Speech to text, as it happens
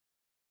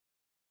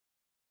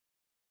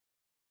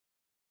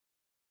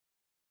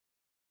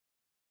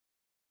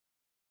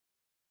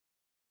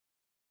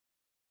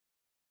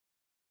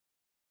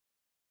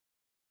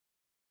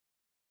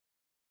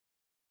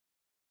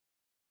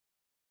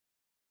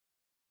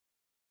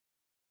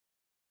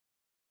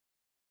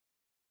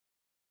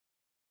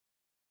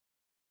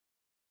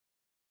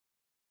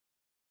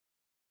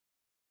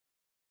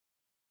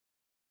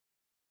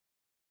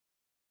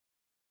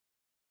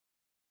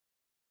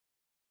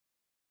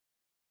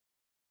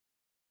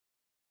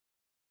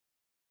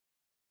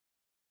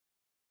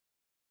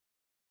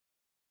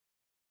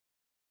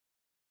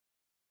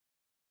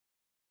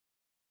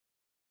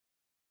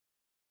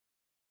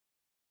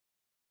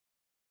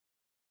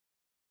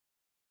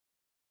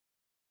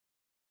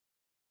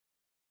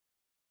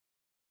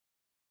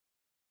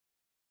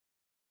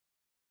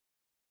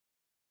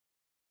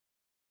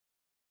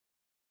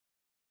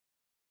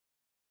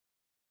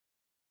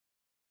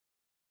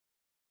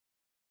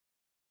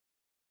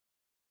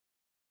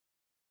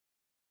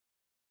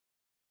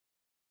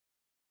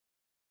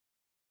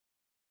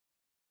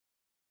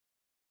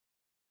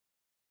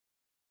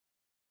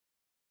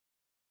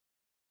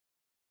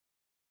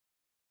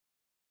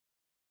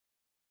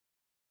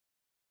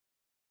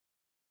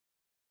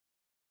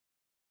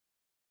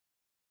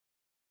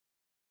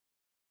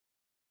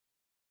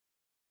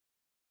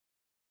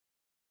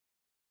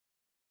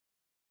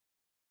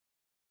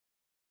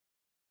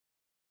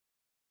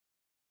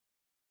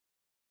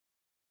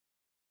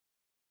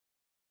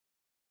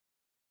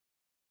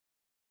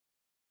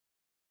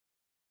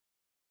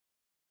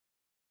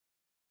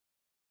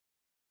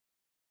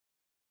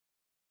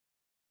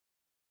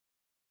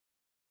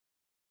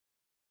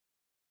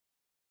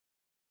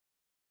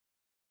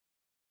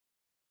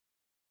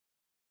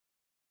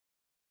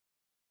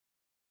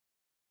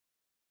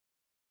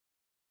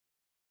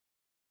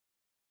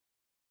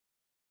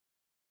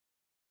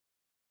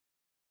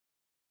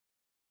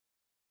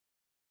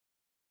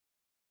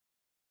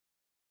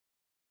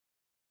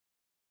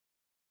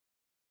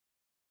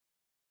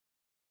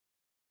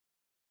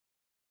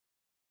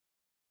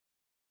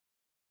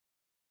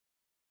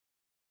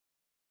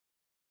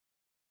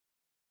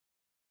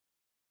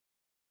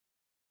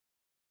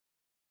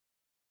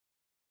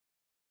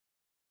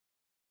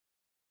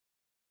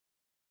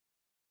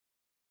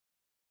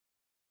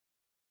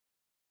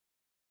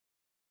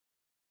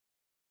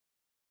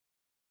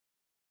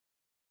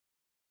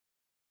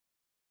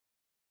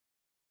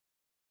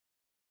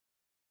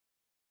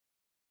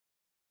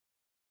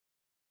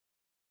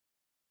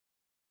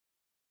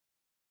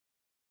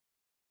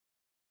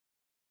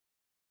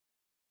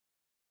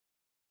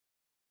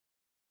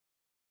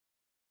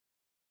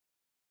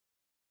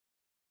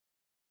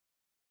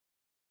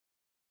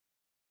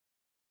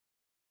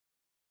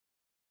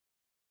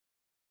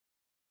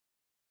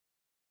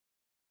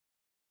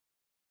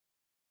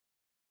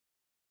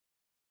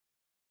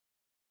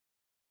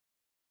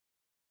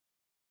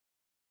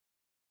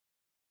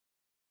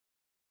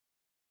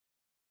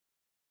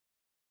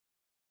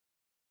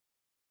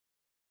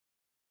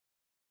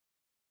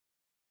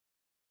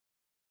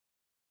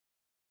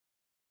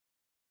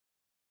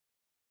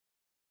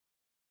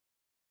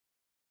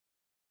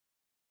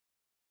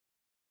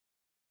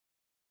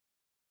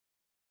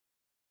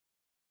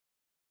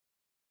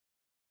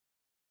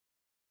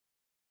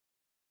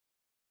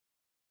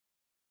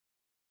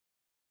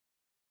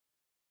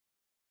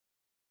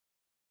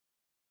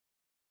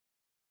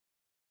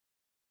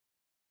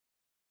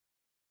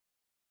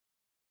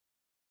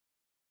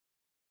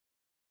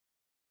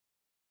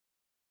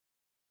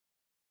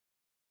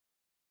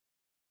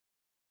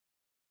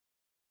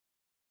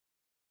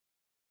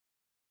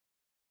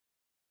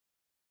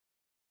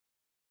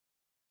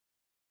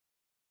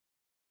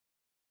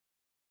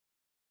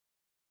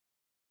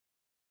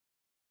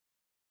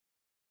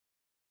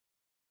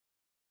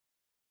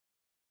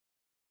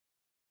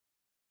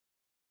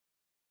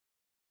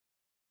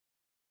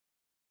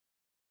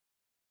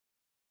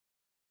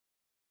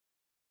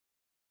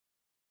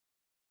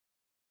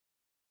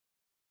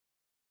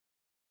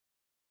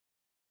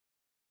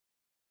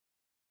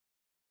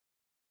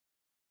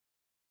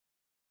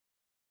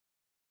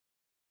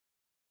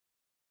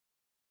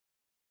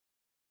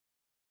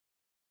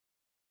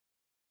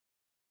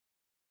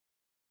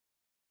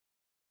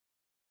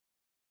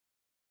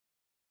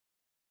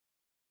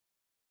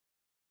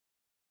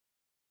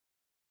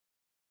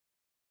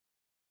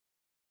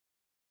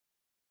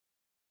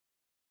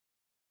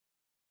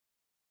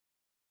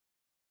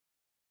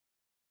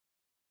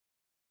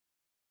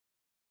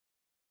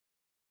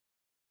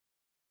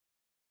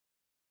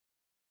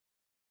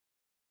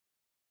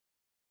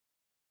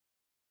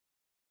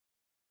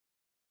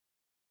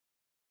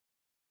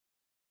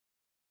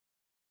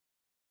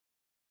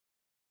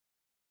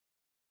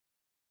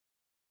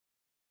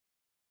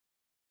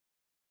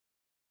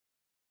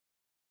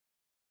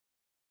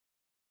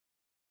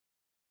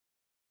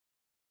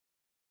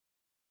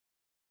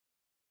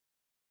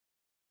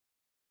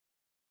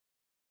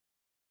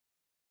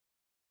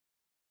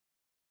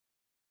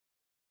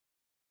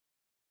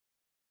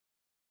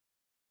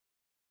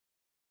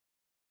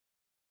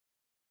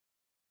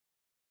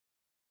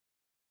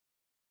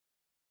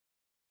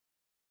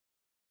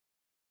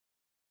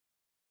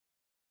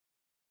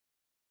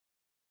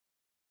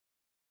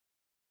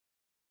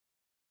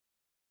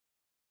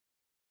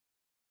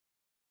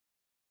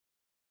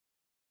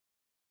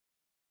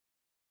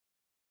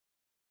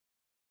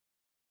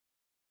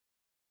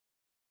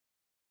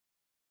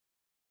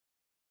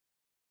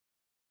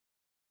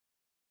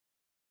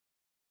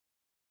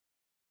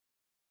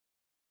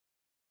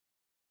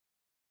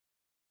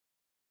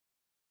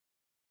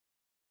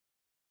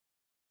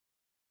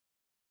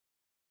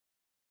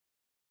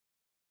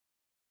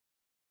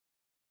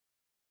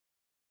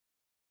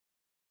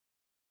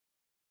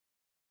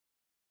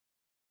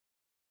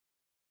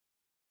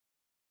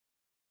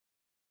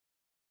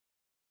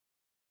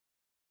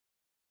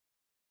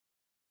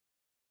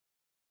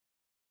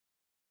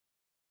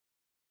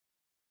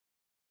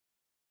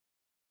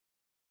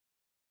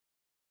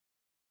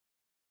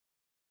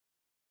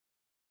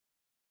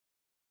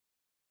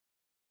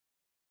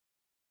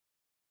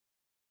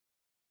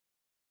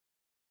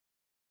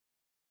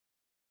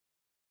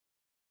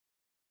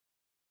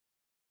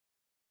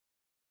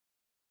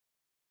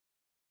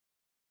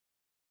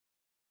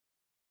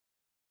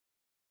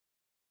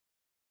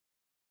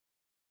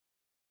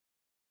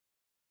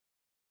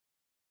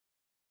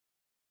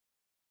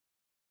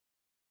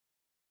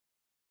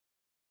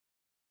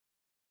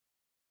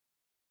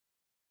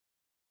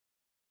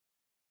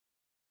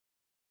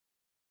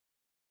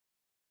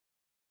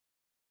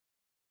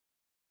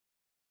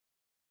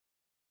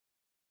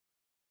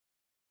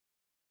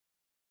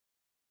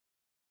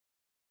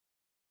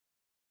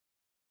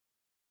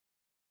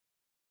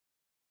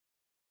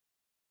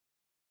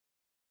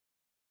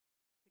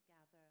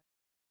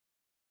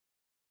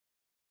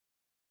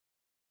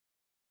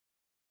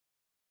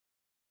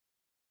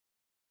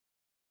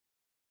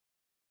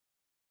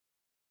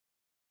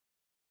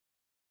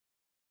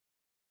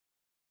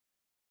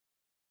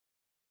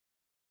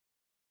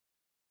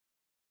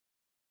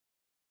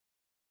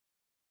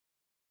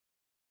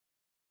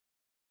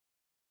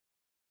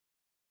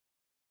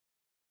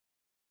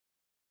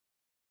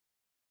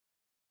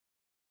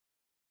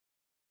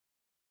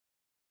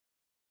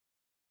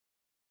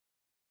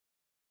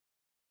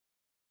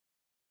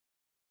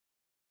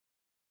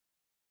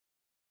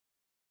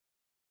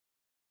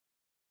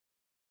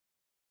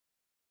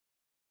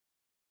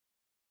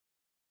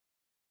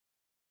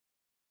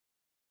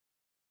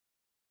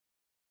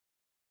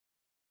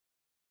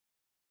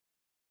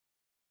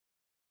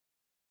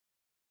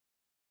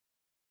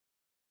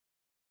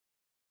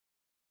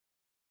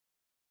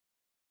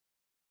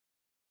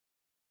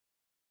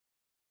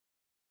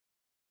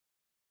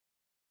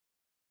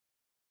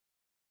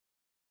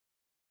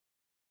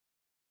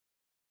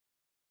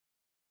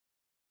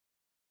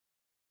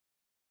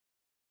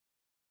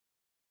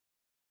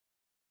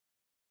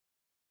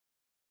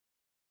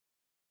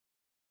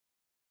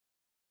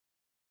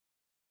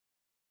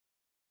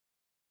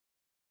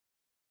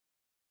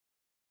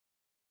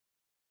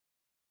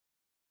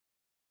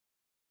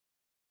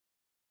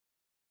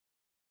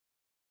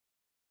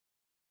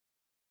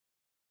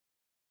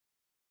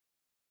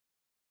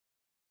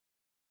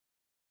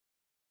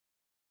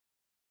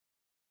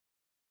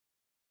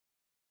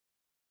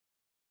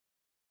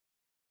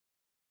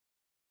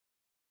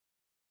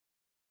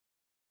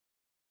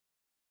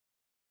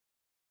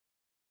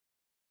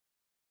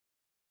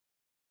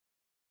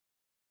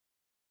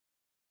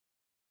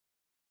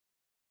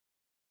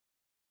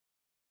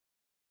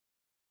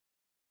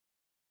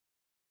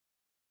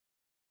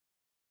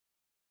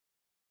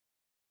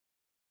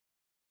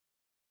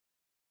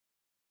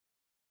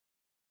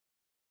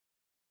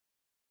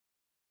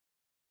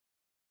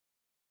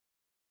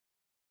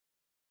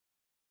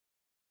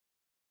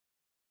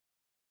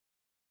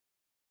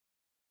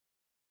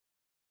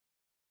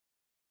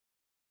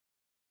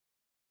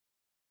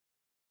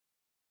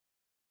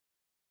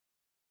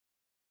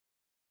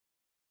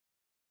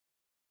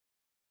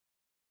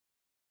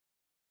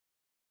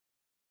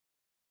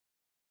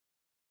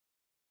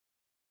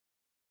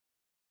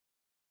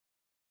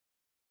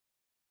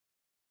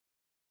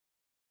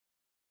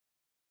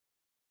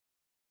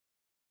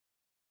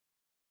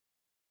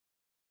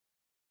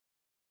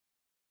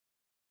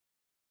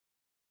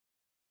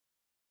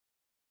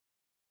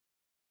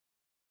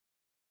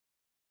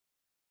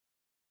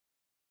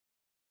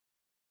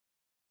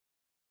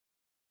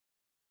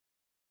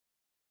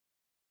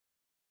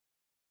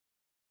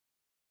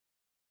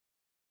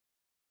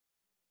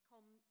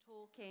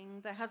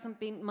talking. There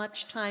hasn't been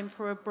much time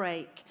for a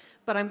break,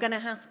 but I'm going to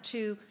have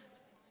to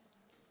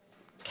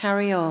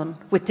carry on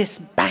with this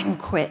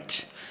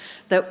banquet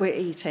that we're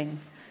eating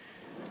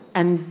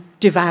and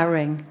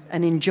devouring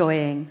and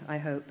enjoying, I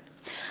hope.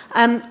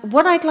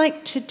 What I'd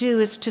like to do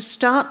is to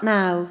start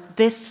now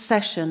this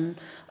session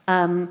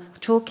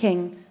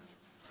talking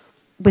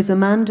with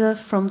Amanda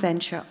from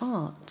Venture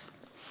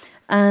Arts.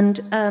 And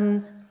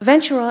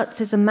Venture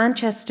Arts is a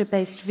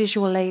Manchester-based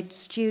visual aid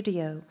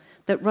studio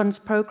that runs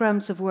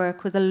programs of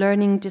work with a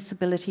learning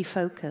disability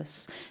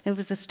focus. It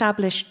was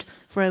established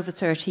for over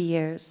 30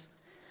 years.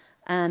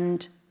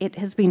 And it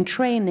has been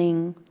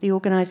training, the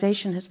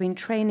organization has been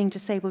training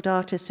disabled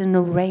artists in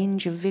a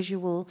range of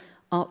visual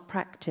art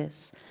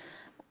practice,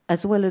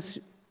 as well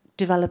as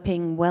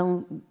developing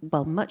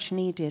much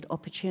needed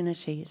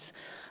opportunities.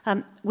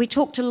 We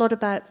talked a lot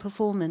about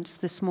performance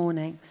this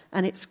morning,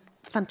 and it's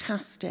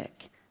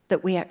fantastic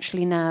that we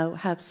actually now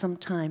have some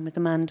time with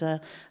Amanda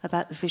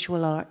about the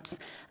visual arts.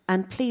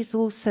 And please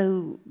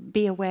also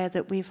be aware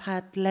that we've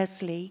had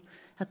Leslie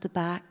at the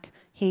back.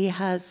 He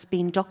has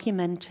been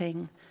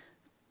documenting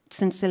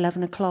since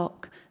 11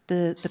 o'clock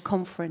the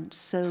conference.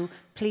 So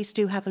please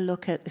do have a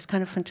look at this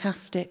kind of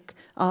fantastic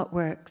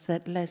artwork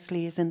that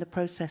Leslie is in the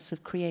process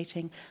of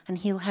creating. And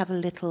he'll have a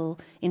little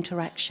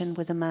interaction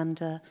with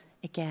Amanda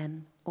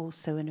again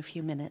also in a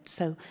few minutes.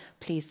 So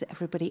please,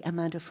 everybody,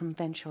 Amanda from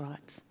Venture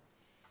Arts.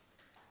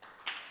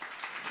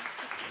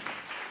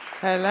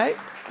 Hello.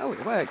 Oh,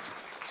 it works.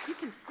 You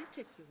can sit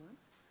if you want.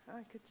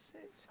 I could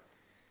sit. It's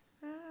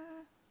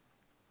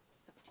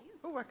up to you.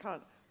 Oh, I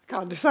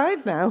can't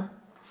decide now.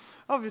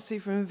 Obviously,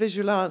 from a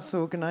visual arts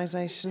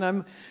organisation,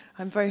 I'm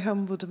very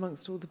humbled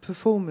amongst all the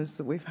performers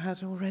that we've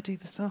had already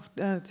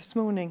this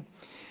morning.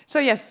 So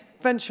yes,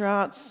 Venture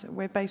Arts.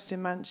 We're based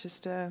in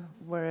Manchester.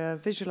 We're a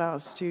visual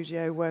arts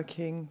studio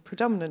working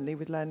predominantly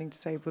with learning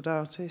disabled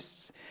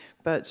artists,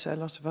 but a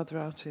lot of other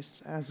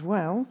artists as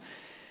well.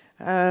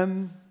 Let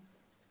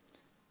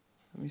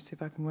me see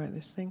if I can work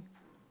this thing.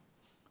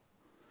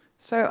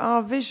 So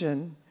our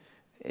vision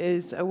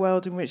is a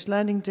world in which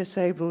learning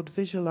disabled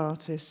visual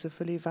artists are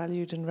fully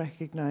valued and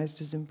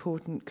recognised as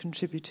important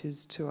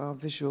contributors to our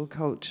visual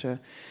culture.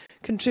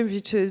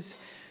 Contributors,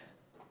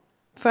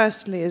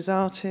 firstly, as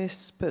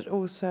artists, but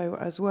also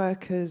as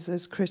workers,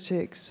 as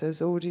critics, as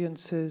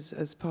audiences,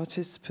 as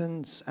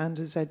participants, and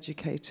as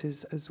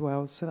educators as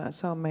well. So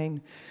that's our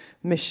main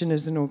mission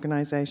as an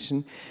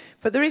organisation.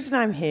 But the reason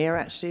I'm here,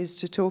 actually, is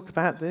to talk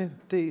about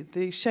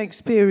the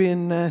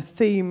Shakespearean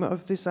theme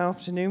of this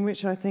afternoon,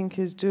 which I think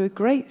is do a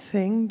great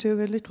thing,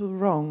 do a little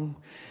wrong.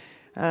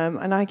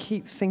 And I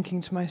keep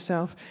thinking to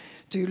myself,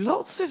 do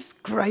lots of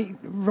great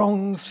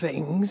wrong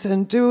things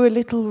and do a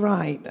little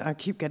right. I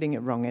keep getting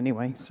it wrong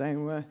anyway,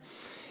 so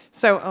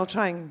I'll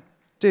try and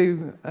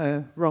do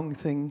a wrong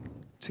thing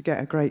to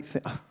get a great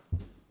thing.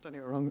 Done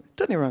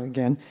it wrong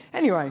again.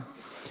 Anyway.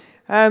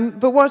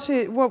 But what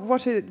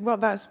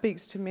that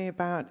speaks to me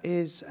about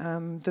is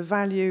the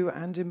value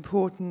and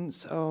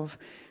importance of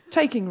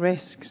taking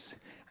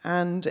risks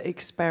and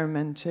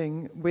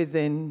experimenting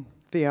within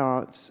the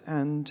arts.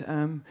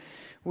 And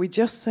we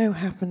just so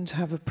happen to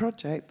have a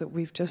project that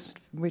we're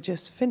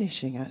just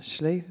finishing,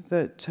 actually,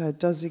 that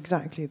does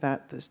exactly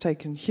that. That's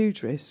taken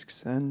huge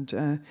risks,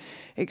 and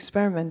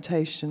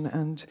experimentation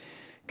and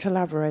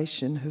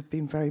collaboration have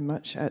been very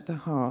much at the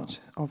heart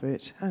of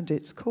it. And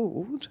it's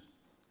called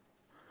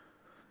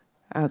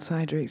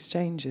Outsider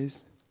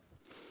Exchanges.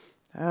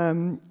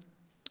 So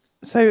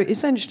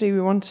essentially we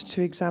wanted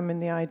to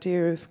examine the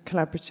idea of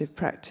collaborative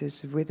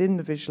practice within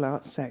the visual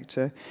arts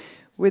sector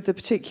with a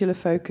particular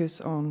focus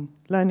on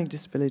learning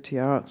disability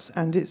arts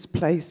and its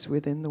place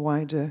within the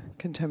wider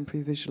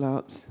contemporary visual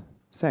arts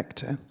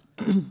sector.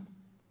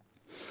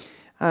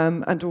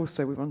 And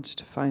also we wanted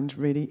to find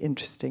really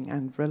interesting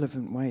and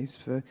relevant ways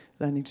for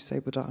learning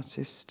disabled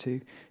artists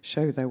to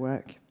show their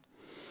work.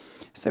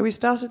 So we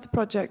started the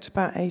project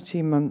about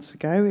 18 months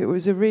ago. It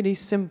was a really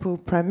simple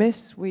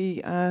premise.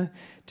 We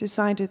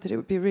decided that it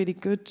would be really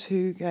good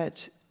to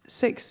get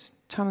 6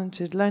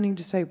 talented learning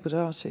disabled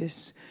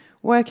artists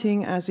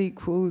working as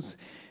equals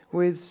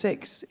with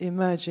 6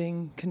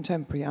 emerging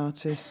contemporary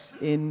artists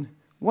in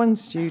one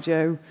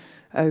studio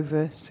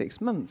over 6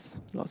 months.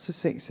 Lots of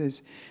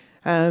sixes.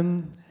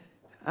 And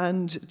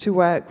to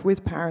work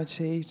with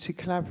parity, to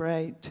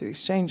collaborate, to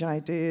exchange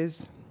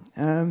ideas.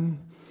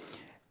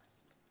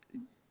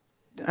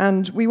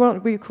 And we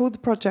called the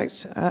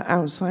project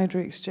Outsider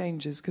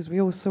Exchanges because we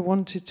also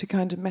wanted to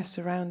kind of mess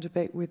around a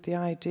bit with the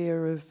idea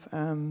of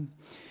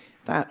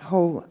that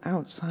whole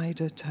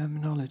outsider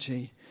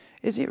terminology.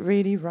 Is it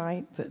really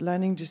right that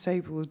learning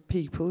disabled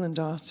people and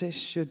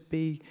artists should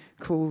be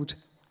called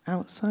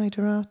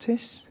outsider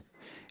artists,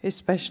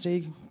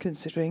 especially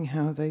considering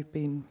how they've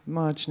been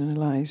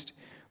marginalised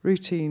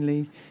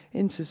routinely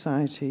in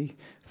society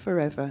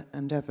forever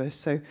and ever?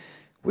 So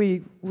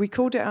we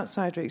called it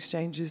Outsider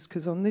Exchanges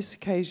because on this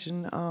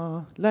occasion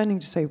our learning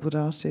disabled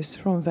artists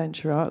from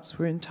Venture Arts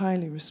were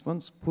entirely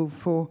responsible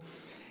for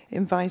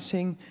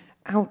inviting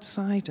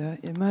outsider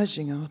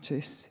emerging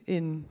artists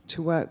in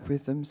to work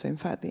with them. So in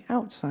fact, the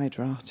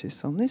outsider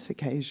artists on this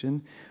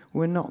occasion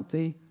were not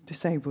the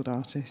disabled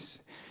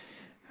artists.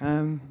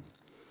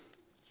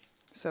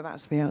 So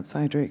that's the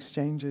outsider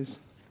exchanges.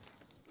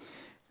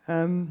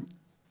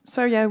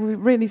 So yeah, we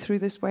really, through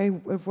this way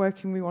of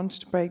working, we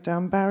wanted to break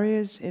down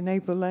barriers,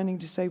 enable learning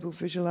disabled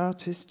visual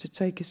artists to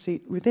take a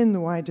seat within the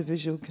wider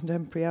visual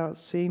contemporary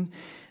arts scene,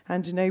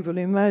 and enable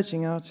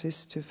emerging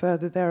artists to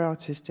further their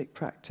artistic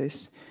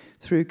practice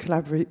through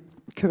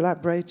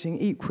collaborating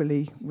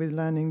equally with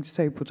learning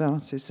disabled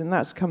artists. And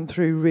that's come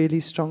through really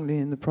strongly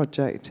in the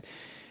project,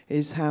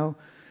 is how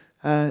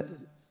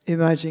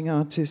emerging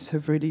artists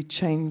have really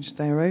changed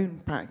their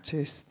own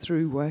practice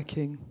through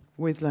working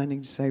with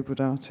learning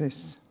disabled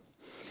artists.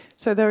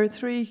 So there are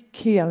 3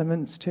 key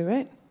elements to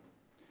it.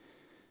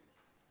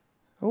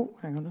 Oh,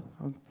 hang on,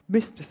 I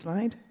missed a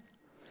slide.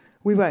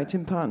 We worked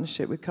in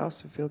partnership with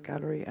Castlefield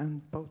Gallery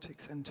and Baltic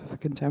Centre for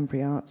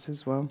Contemporary Arts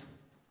as well.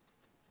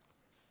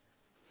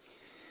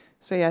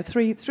 So yeah,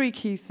 three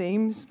key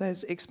themes.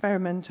 There's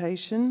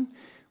experimentation.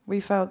 We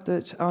felt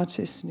that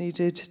artists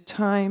needed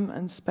time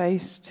and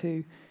space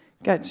to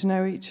get to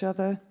know each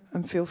other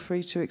and feel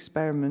free to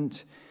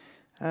experiment.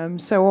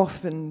 So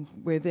often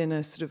within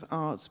a sort of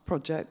arts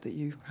project that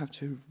you have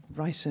to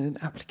write an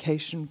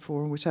application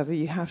for or whatever,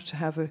 you have to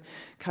have a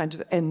kind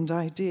of end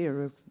idea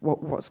of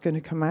what's going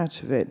to come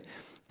out of it.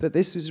 But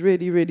this was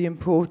really, really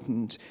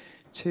important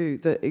to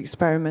the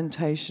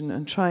experimentation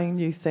and trying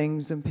new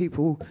things, and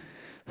people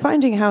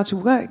finding how to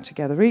work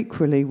together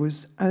equally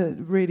was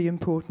really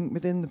important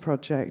within the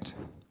project.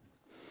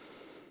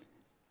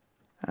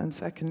 And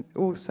second,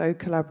 also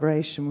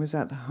collaboration was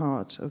at the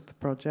heart of the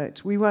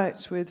project. We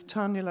worked with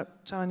Tanya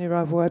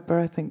Rav-Werber.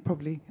 I think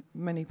probably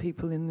many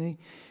people in the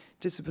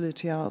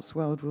disability arts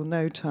world will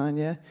know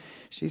Tanya.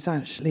 She's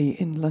actually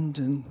in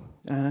London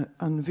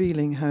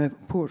unveiling her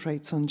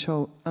Portraits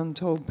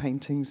Untold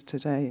paintings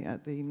today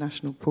at the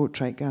National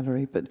Portrait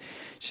Gallery. But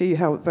she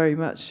helped very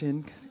much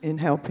in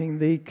helping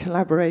the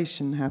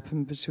collaboration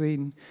happen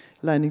between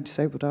learning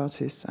disabled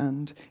artists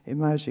and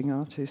emerging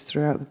artists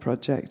throughout the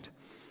project.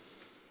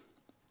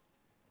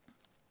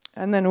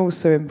 And then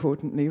also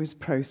importantly was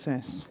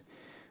process.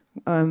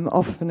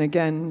 Often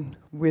again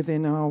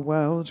within our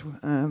world,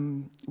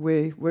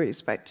 we're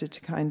expected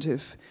to kind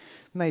of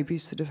maybe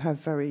sort of have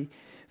very,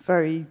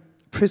 very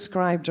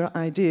prescribed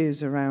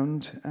ideas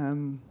around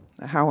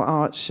how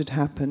art should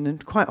happen,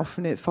 and quite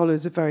often it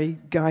follows a very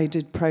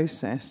guided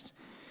process.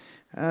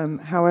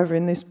 However,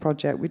 in this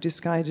project, we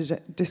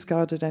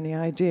discarded any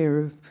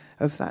idea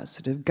of that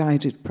sort of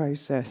guided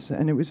process,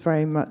 and it was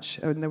very much,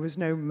 and there was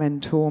no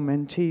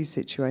mentor-mentee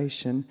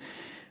situation.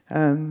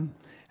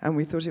 And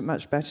we thought it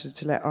much better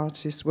to let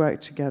artists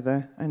work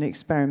together and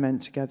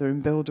experiment together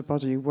and build a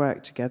body of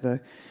work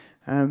together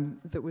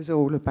that was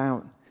all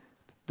about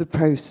the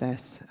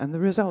process, and the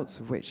results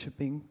of which have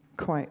been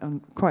quite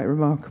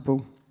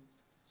remarkable.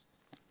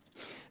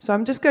 So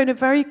I'm just going to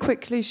very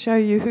quickly show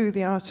you who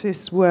the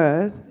artists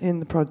were in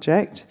the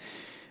project.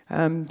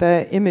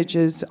 They're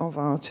images of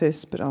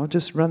artists, but I'll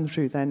just run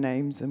through their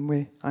names,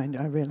 and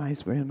I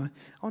realise we're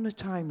on a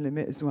time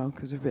limit as well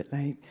because we're a bit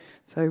late.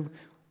 So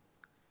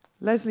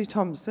Leslie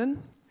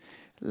Thompson.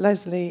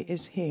 Leslie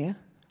is here.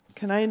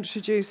 Can I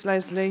introduce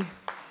Leslie?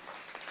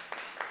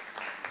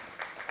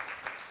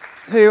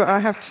 Who I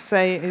have to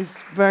say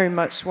is very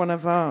much one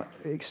of our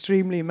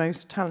extremely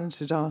most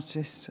talented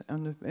artists,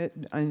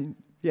 and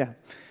yeah,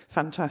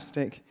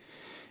 fantastic.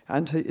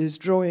 And his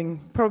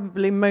drawing,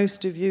 probably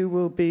most of you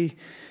will be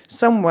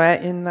somewhere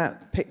in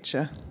that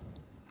picture.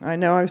 I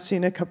know I've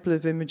seen a couple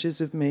of images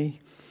of me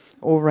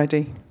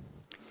already.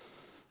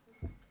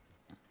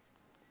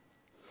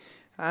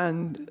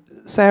 And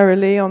Sarah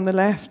Lee on the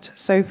left,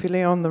 Sophie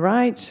Lee on the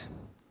right,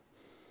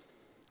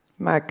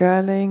 Matt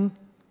Gerling,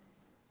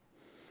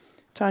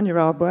 Tanya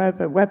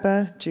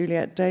Rav-Werber,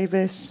 Juliet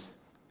Davis,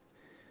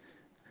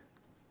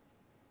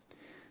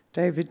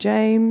 David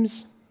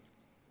James.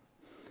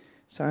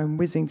 So I'm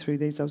whizzing through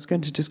these. I was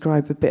going to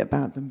describe a bit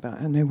about them, but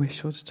I know we're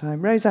short of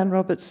time. Roseanne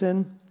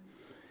Robertson,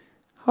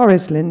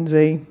 Horace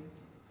Lindsay.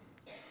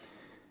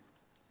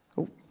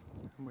 Oh,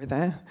 we're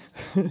there.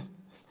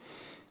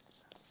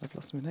 I've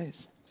lost my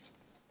notes.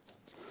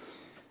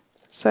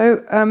 So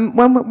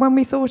when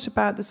we thought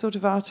about the sort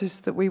of artists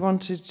that we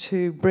wanted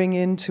to bring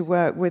in to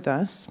work with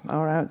us,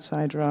 our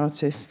outsider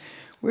artists,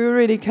 we were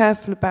really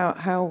careful about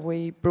how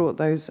we brought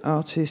those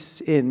artists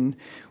in.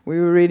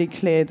 We were really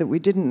clear that we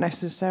didn't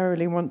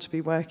necessarily want to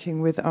be working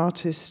with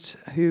artists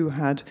who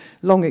had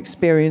long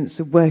experience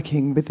of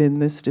working within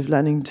the sort of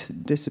learning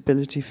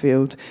disability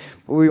field,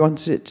 but we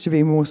wanted it to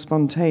be more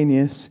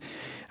spontaneous.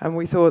 And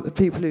we thought that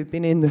people who'd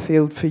been in the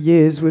field for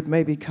years would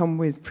maybe come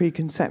with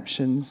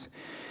preconceptions.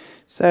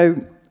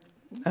 So,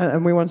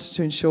 and we wanted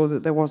to ensure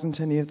that there wasn't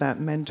any of that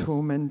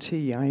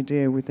mentor-mentee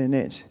idea within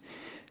it.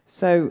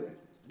 So,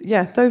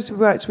 yeah, those we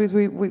worked with,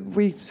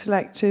 we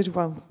selected,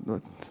 well,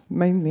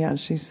 mainly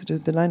actually sort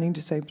of the learning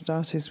disabled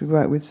artists we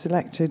worked with,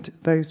 selected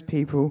those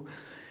people.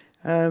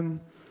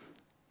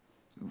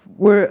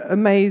 were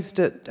amazed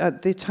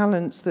at the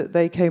talents that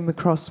they came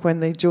across when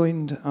they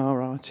joined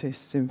our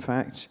artists, in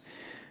fact.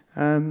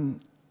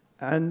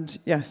 And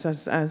yes,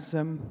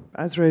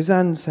 as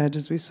Roseanne said,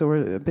 as we saw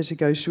a bit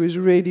ago, she was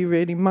really,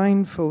 really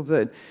mindful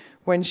that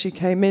when she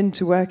came in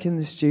to work in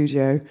the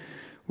studio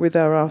with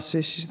our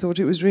artists, she thought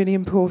it was really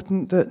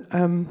important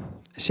that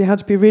she had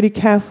to be really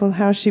careful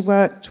how she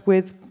worked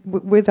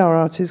with our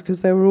artists,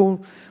 because they were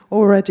all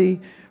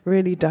already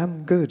really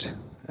damn good,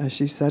 as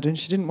she said, and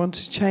she didn't want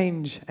to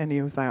change any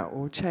of that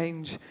or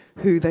change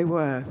who they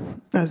were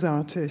as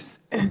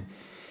artists.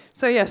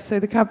 So yes, so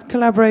the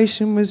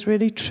collaboration was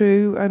really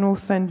true and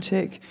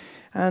authentic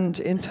and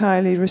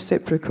entirely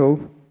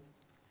reciprocal.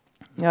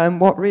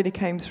 And what really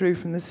came through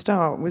from the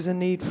start was a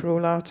need for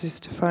all artists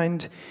to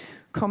find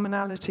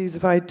commonalities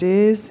of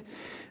ideas,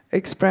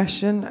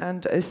 expression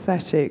and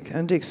aesthetic,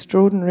 and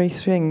extraordinary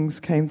things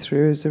came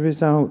through as a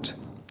result.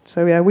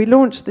 So yeah, we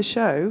launched the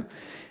show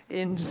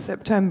in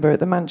September at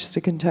the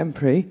Manchester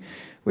Contemporary,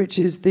 which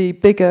is the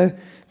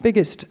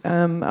biggest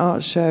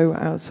art show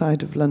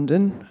outside of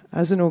London.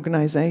 As an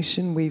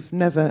organisation, we've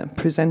never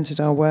presented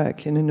our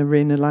work in an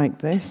arena like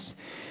this.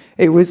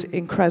 It was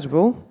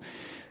incredible.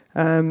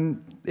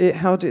 It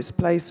held its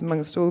place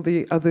amongst all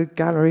the other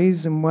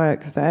galleries and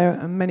work there,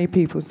 and many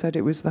people said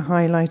it was the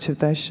highlight of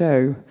their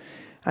show.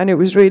 And it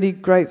was really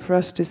great for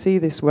us to see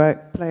this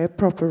work play a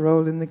proper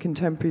role in the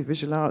contemporary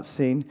visual arts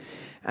scene.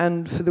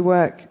 And for the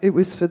work, it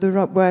was for the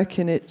work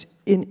in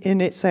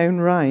its own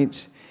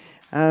right,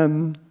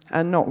 and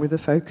not with a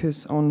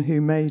focus on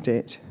who made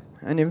it.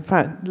 And in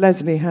fact,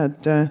 Leslie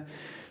had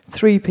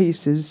 3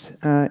 pieces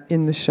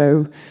in the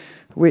show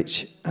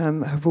which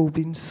have all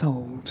been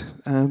sold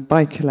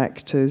by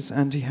collectors,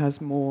 and he has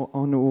more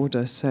on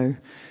order. So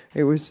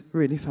it was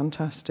really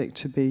fantastic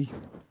to be,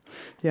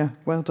 yeah,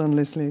 well done,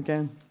 Leslie,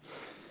 again.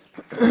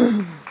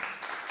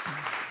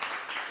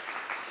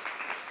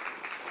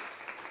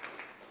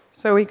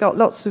 So we got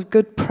lots of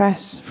good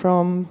press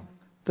from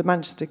the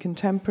Manchester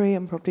Contemporary.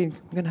 I'm probably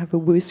going to have a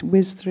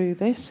whiz through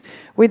this.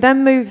 We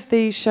then moved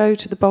the show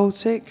to the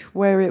Baltic,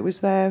 where it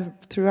was there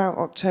throughout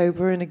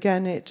October, and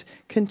again it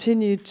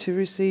continued to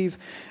receive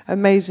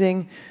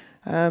amazing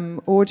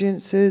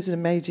audiences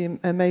and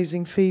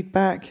amazing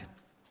feedback.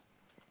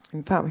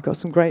 In fact, we got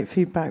some great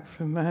feedback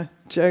from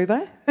Joe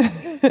there.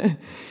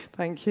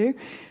 Thank you.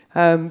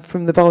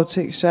 From the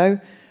Baltic show.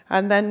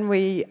 And then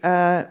we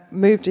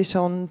moved it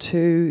on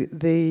to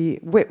the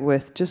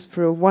Whitworth just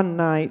for a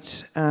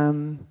one-night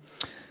show.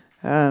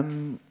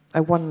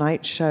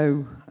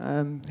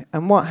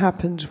 And what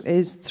happened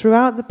is,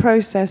 throughout the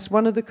process,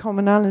 one of the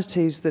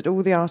commonalities that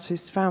all the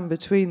artists found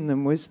between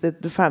them was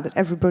the fact that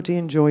everybody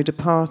enjoyed a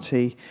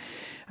party.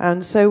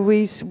 And so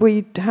we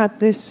had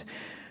this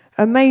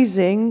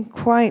amazing,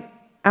 quite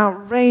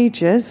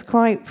outrageous,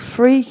 quite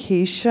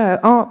freaky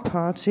art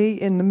party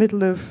in the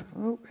middle of,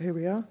 oh, here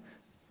we are,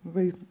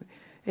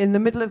 in the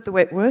middle of the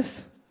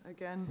Whitworth,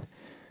 again,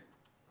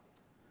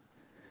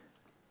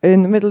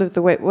 in the middle of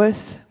the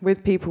Whitworth,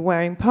 with people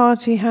wearing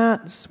party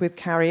hats, with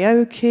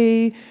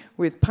karaoke,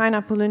 with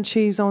pineapple and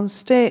cheese on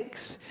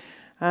sticks.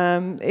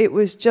 It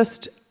was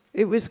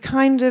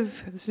kind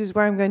of, this is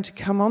where I'm going to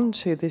come on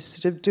to, this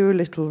sort of do a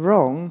little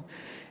wrong,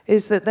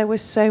 is that there were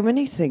so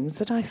many things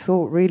that I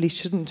thought really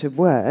shouldn't have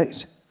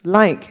worked,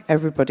 like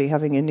everybody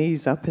having a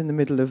knees up in the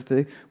middle of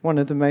one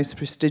of the most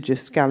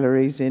prestigious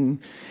galleries in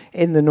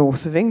the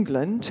north of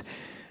England,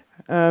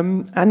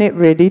 and it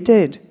really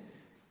did.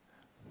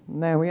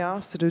 And there we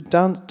are, sort of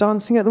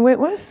dancing at the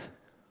Whitworth.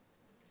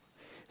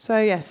 So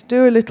yes,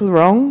 do a little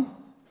wrong.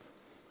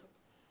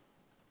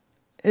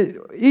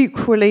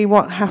 Equally,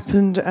 what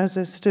happened as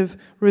a sort of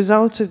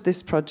result of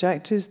this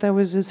project is there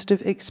was a sort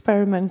of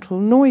experimental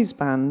noise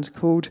band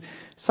called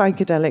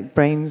Psychedelic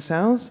Brain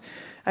Cells.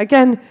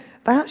 Again,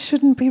 that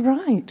shouldn't be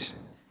right.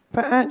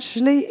 But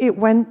actually, it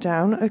went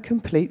down a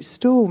complete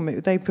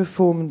storm. They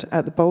performed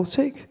at the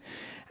Baltic,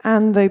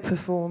 and they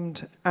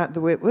performed at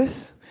the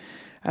Whitworth,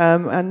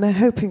 and they're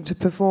hoping to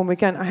perform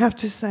again. I have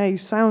to say,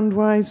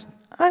 sound-wise,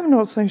 I'm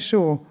not so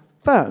sure,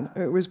 but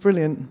it was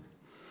brilliant.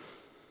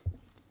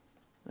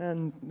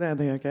 And there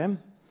they are again.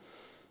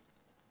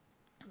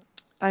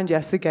 And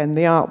yes, again,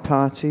 the art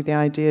party, the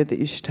idea that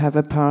you should have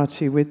a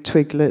party with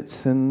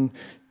twiglets and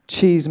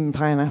cheese and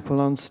pineapple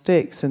on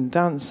sticks and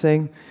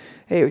dancing.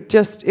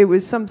 It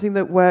was something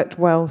that worked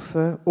well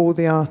for all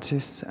the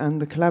artists,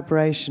 and the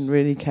collaboration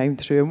really came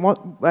through. And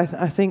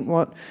I think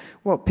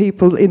what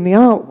people in the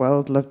art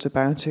world loved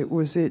about it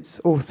was its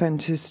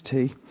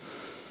authenticity.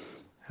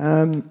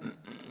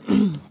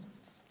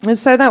 And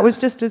so that was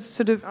just a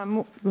sort of,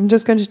 I'm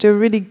just going to do a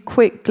really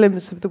quick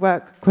glimpse of the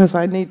work, because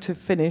I need to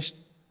finish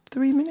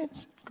 3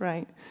 minutes.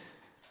 Great.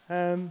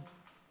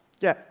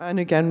 Yeah, and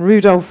again,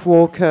 Rudolph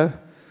Walker.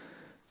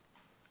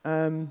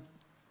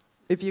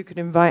 If you could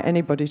invite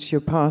anybody to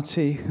your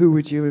party, who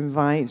would you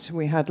invite?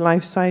 We had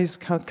life-size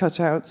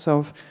cutouts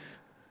of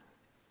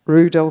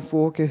Rudolph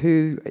Walker,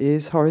 who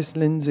is Horace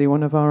Lindsay,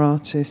 one of our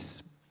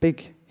artists'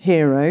 big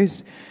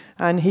heroes.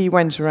 And he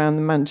went around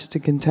the Manchester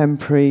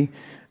Contemporary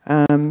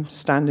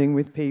standing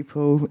with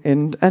people.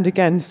 And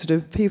again, sort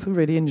of people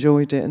really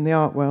enjoyed it and the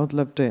art world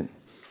loved it.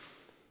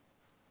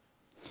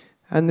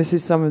 And this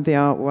is some of the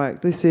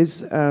artwork. This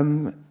is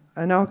an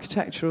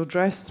architectural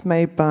dress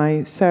made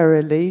by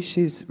Sarah Lee.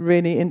 She's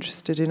really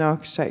interested in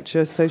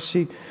architecture, so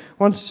she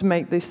wanted to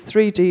make this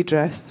 3D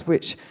dress,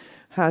 which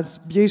has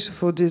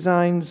beautiful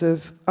designs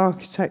of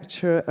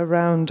architecture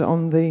around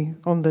on the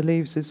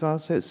leaves as well.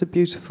 So it's a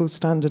beautiful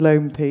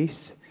standalone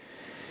piece.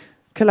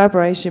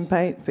 Collaboration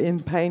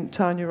in paint.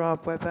 Tanya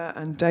Raab-Weber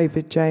and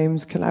David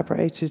James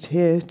collaborated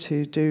here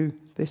to do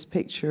this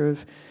picture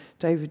of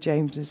David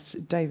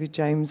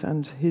James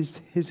and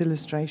his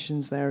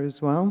illustrations there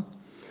as well.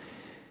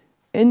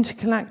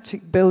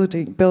 Intergalactic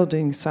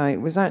building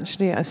site was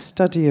actually a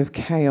study of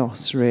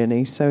chaos,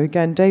 really. So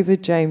again,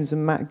 David James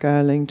and Matt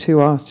Gerling, two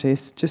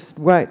artists, just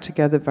worked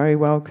together very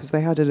well because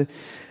they had an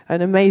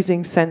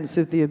amazing sense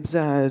of the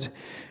absurd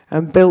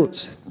and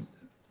built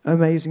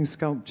amazing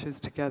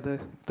sculptures together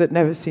that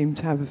never seemed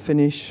to have a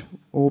finish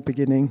or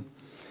beginning.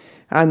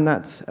 And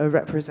that's a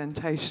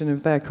representation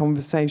of their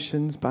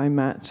conversations by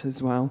Matt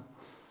as well.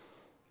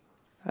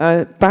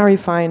 Barry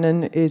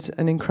Finan is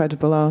an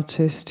incredible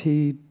artist.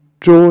 He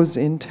draws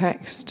in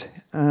text,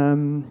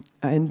 and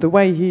the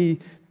way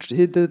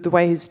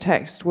his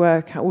text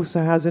work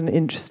also has an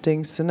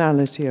interesting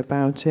sonality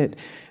about it.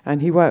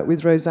 And he worked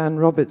with Roseanne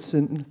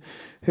Robertson,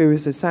 who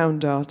is a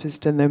sound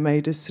artist, and they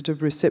made a sort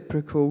of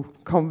reciprocal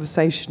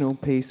conversational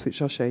piece,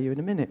 which I'll show you in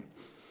a minute.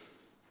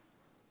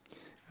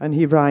 And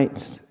he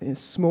writes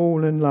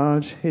small and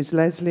large. Here's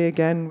Leslie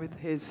again with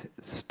his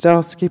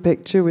Starsky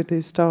picture, with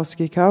his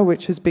Starsky car,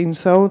 which has been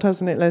sold,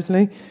 hasn't it,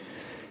 Leslie?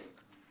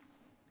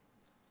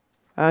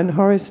 And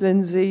Horace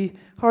Lindsay,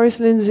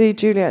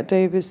 Juliet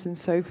Davis and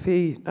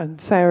Sophie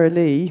and Sarah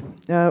Lee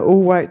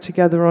all worked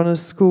together on a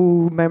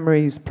school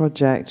memories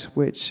project,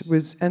 which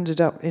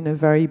ended up in a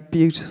very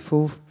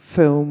beautiful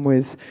film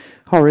with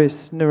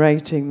Horace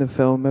narrating the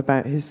film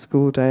about his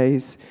school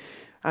days,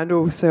 and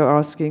also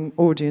asking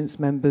audience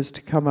members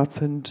to come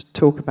up and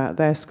talk about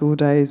their school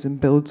days and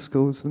build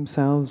schools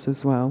themselves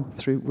as well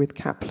with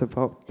Kepler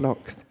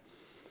blocks.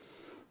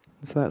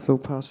 So that's all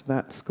part of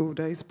that school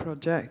days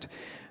project,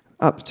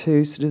 up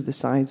to sort of the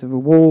size of a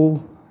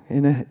wall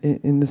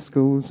in the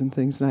schools and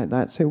things like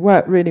that. So it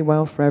worked really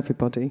well for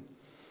everybody.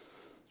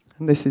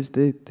 And this is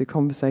the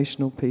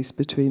conversational piece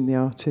between the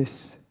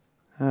artists,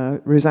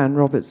 Roseanne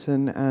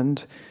Robertson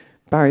and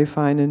Barry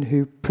Finan,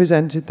 who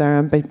presented their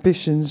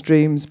ambitions,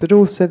 dreams, but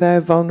also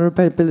their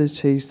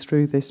vulnerabilities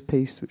through this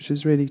piece, which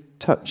was really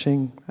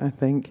touching, I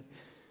think.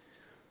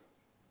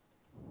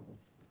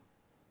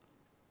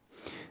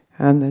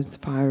 And there's the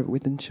fire at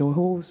Wythenshawe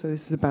Hall. So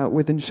this is about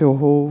Wythenshawe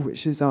Hall,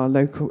 which is a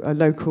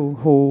local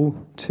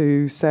hall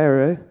to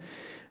Sarah.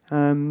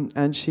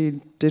 And she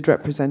did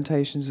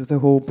representations of the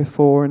hall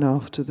before and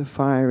after the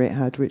fire it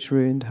had, which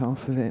ruined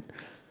half of it.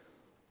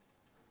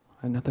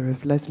 Another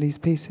of Leslie's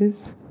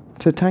pieces,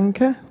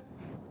 Tatanka.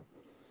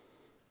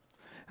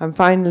 And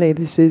finally,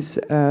 this is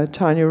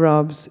Tanya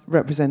Raab's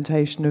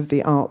representation of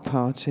the art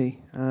party,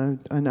 an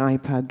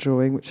iPad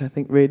drawing, which I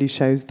think really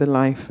shows the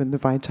life and the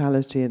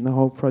vitality in the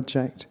whole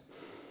project.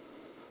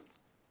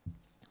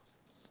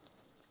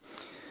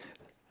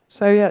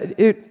 So yeah,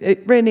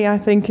 it really, I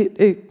think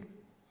it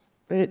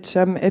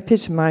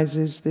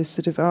epitomises this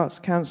sort of Arts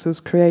Council's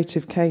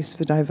creative case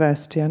for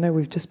diversity. I know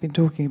we've just been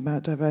talking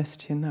about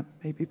diversity and that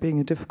maybe being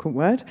a difficult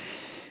word.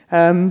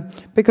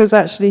 Because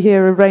actually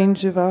here a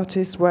range of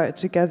artists worked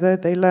together,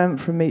 they learned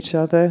from each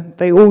other,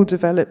 they all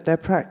developed their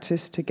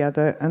practice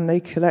together, and they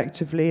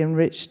collectively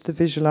enriched the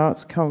visual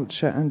arts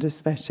culture and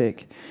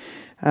aesthetic.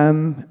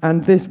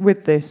 And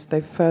with this,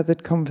 they've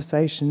furthered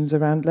conversations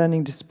around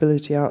learning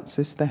disability arts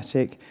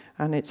aesthetic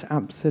and its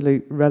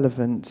absolute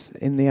relevance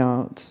in the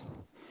arts.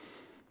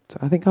 So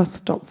I think I'll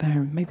stop there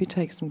and maybe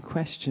take some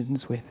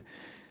questions with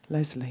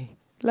Leslie.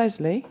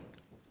 Leslie, do you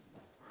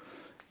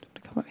want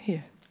to come up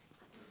here?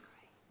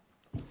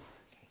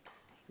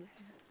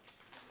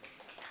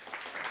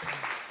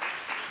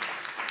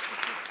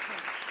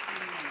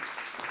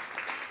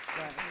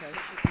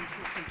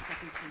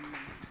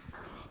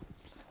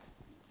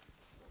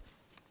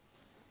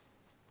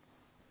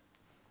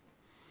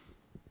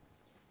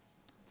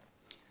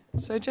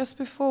 So just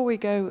before we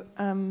go,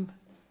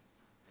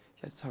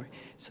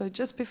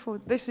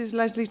 this is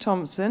Leslie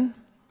Thompson,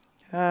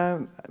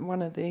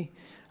 one of the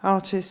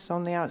artists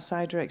on the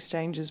Outsider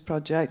Exchanges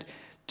project.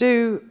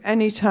 Do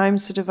any time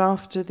sort of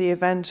after the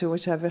event or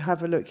whatever,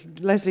 have a look.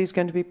 Leslie's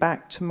going to be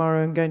back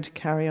tomorrow and going to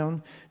carry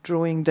on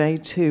drawing day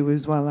 2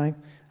 as well,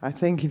 I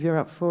think, if you're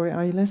up for it.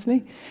 Are you,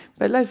 Leslie?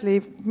 But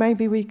Leslie,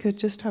 maybe we could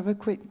just have a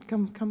quick,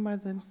 come by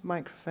the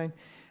microphone,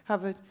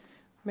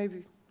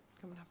 maybe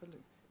come and have a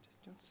look.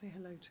 Just do you want to say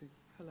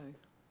hello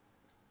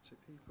to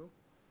people?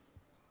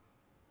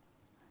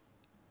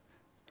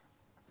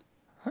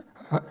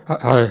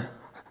 Hi,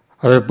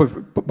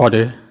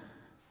 everybody.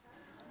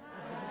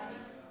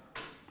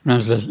 My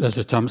name is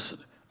Leslie Thompson.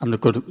 I'm a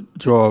good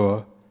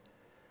drawer.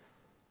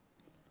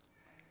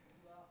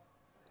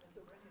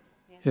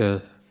 Yeah.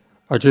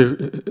 I drew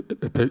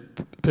a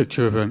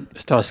picture of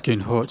Starsky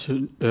and Hutch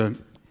in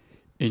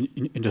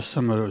the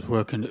summer. I was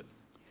working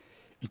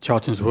in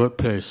Charlton's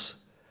workplace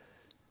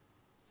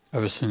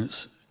ever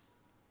since.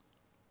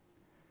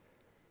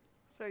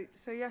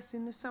 So yes,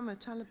 in the summer,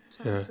 tell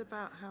us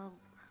about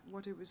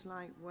what it was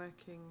like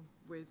working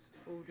with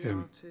all the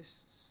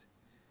artists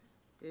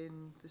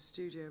in the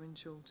studio in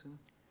Charlton.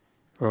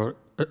 Well,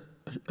 I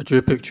drew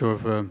a picture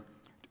of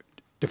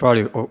the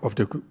valley of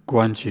the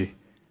Graeae,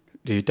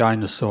 the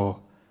dinosaur,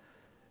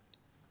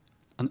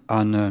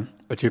 and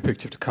I drew a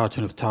picture of the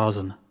cartoon of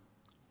Tarzan,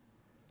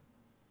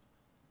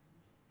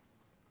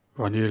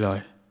 Ron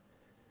Eli,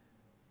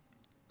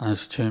 and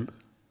his chimp.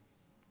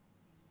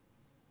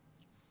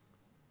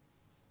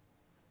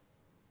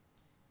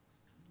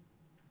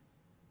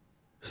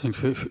 Sing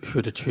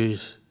through the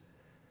trees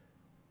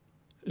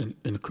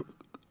in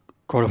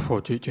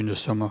colourful during the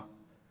summer.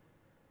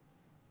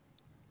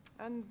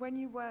 And when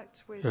you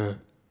worked with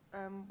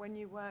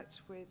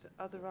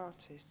other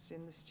artists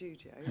in the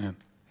studio,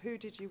 who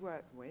did you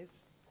work with?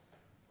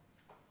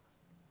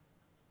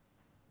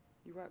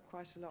 You worked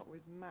quite a lot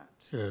with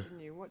Matt, didn't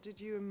you? What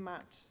did you and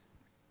Matt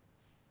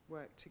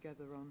work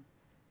together on?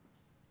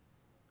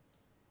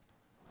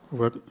 We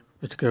worked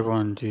together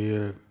on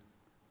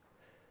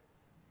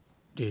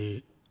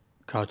the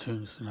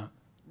cartoons and that.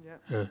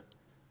 Yeah.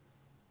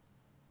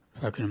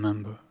 If I can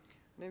remember.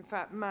 And in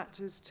fact, Matt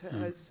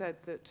has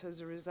said that as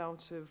a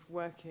result of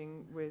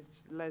working with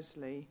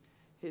Leslie,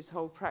 his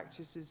whole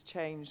practice has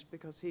changed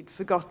because he'd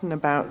forgotten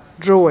about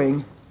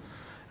drawing.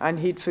 And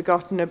he'd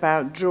forgotten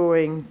about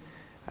drawing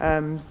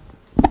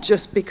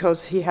just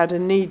because he had a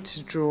need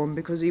to draw and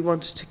because he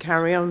wanted to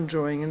carry on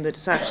drawing, and that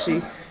it's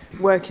actually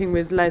working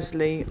with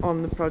Leslie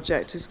on the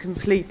project has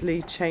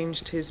completely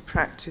changed his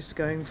practice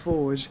going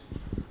forward.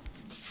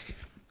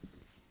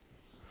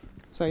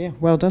 So yeah,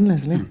 well done,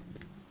 Leslie.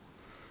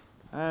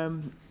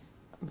 I'm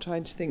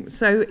trying to think.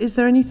 So is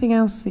there anything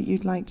else that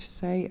you'd like to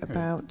say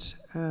about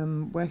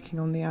working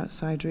on the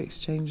Outsider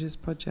Exchanges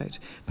project?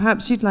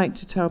 Perhaps you'd like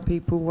to tell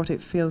people what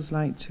it feels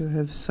like to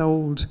have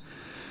sold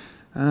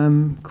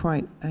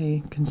quite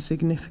a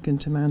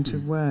significant amount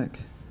of work.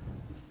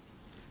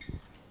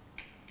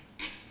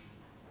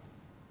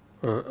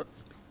 I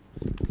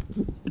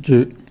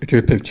drew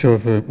a picture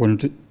of one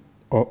of the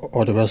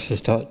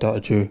wrestlers that I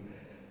drew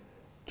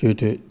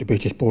the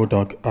British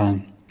Bulldog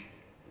and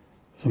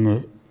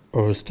some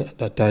others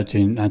that died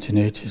in the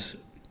 1980s.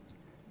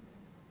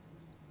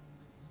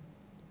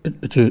 I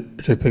drew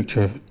a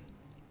picture of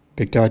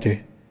Big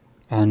Daddy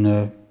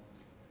and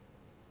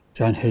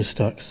Giant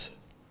Haystacks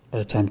at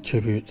the time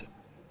tribute.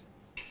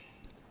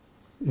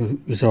 He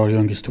was our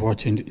youngest to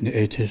watch in the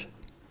 80s.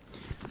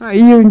 Right,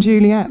 you and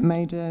Juliet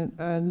made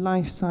a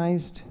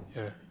life-sized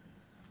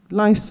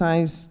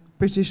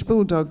British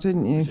Bulldog,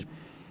 didn't you?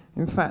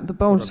 In fact, the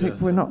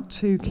Baltic were not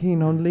too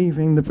keen on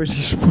leaving the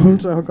British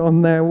Bulldog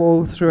on their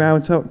wall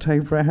throughout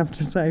October, I have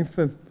to say,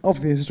 for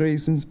obvious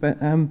reasons. But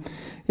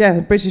yeah,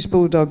 the British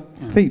Bulldog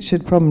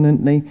featured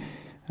prominently,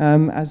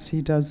 as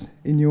he does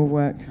in your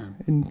work,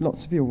 in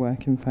lots of your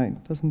work, in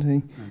fact, doesn't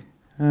he?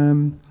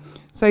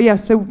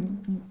 So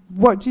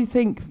what do you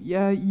think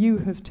you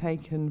have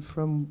taken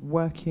from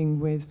working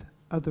with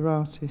other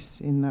artists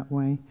in that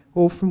way,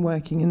 or from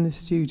working in the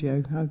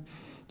studio? How do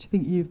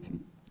you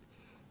think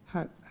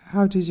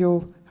how do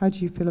you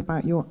feel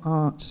about your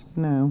art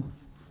now?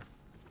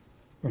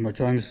 Well, my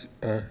drawings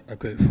are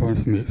great fun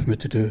for me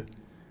to do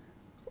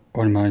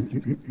on my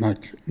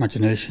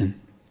imagination.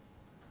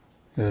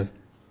 Yeah,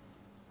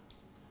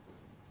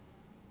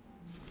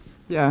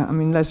 I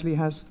mean, Leslie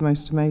has the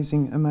most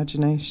amazing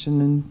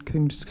imagination and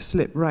can just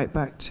slip right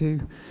back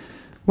to,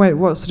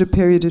 what sort of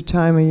period of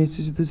time are you?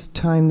 Is this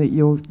time that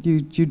you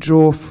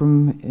draw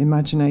from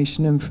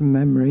imagination and from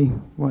memory?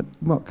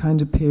 What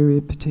kind of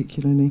period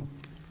particularly?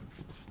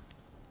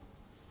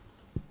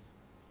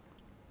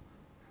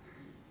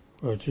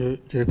 Well, drew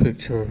a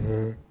picture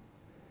of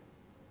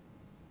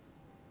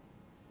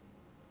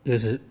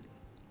is it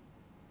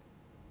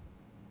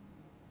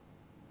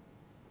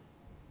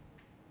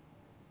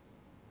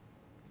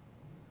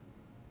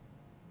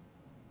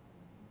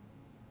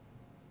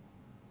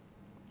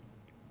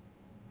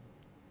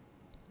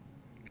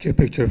drew a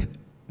picture of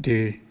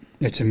the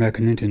Native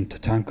American Indian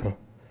Tatanka,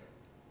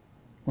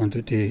 one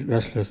of the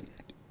wrestlers,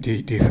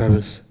 the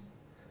feathers.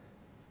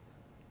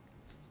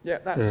 Yeah,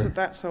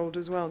 that sold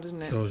as well,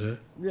 didn't it? Sold,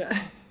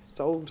 yeah,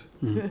 sold.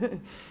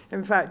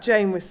 In fact,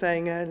 Jane was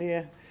saying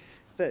earlier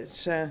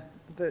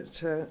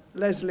that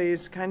Leslie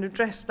is kind of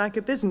dressed like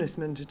a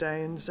businessman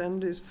today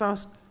and is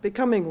fast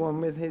becoming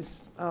one with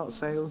his art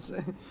sales.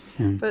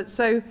 But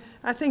so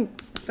I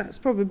think that's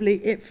probably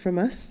it from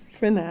us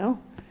for now.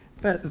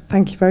 But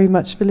thank you very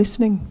much for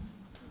listening.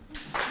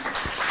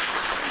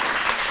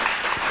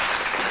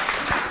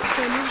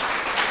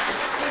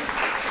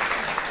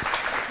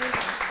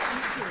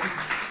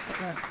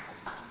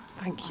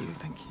 Thank you.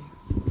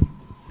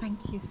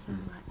 Thank you so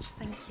much.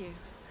 Thank you.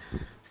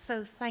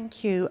 So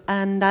thank you.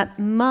 And that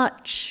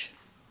much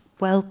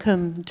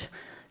welcomed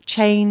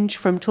change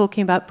from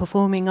talking about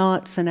performing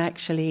arts and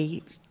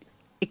actually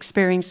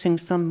experiencing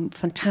some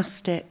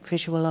fantastic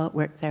visual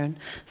artwork there. And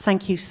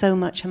thank you so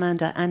much,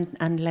 Amanda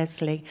and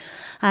Leslie.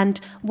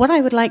 And what I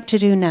would like to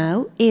do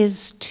now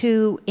is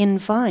to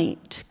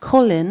invite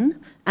Colin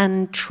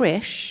and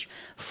Trish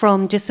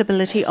from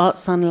Disability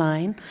Arts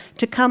Online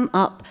to come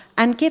up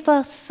and give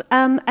us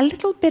a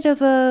little bit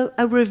of a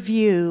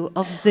review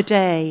of the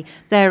day,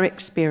 their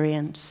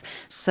experience.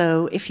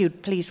 So if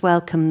you'd please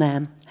welcome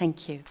them.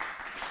 Thank you.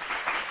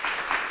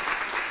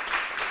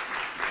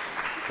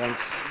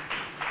 Thanks.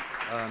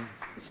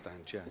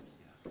 Stand, yeah.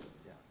 I'll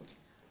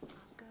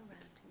go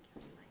around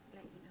and let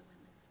you know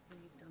when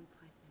you've done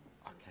 5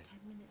 minutes. So okay. Is 10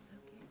 minutes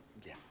okay?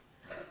 Yeah.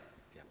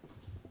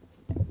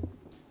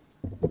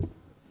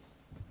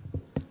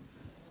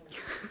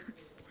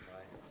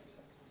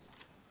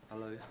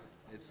 Hello.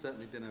 It's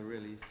certainly been a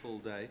really full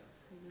day.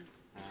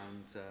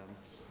 And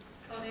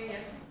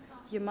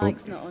your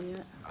mic's not on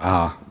yet.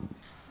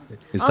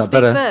 Is I'll that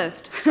better?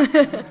 First.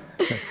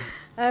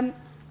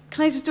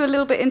 Can I just do a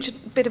little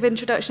bit of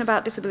introduction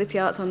about Disability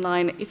Arts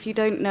Online? If you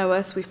don't know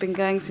us, we've been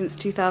going since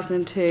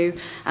 2002,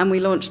 and we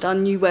launched our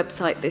new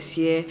website this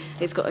year.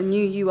 It's got a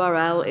new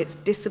URL. It's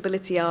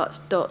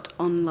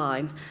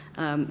disabilityarts.online.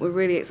 We're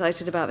really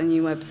excited about the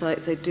new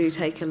website, so do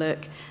take a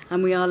look.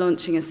 And we are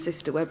launching a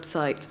sister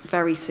website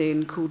very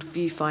soon called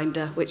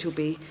Viewfinder, which will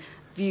be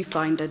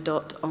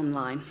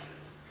viewfinder.online.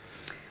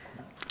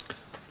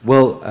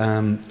 Well,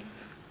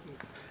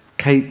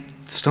 Kate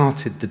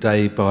started the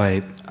day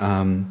by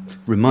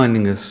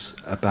reminding us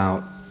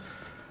about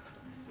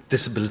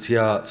disability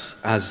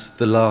arts as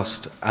the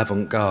last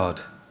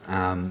avant-garde,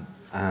 a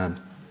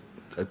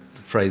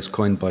phrase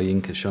coined by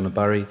Yinka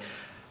Shonaburi,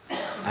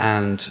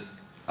 and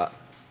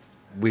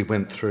we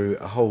went through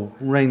a whole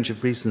range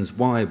of reasons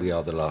why we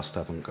are the last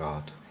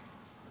avant-garde.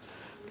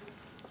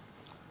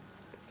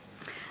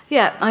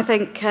 Yeah, I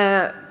think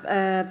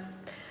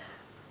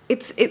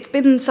it's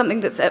been something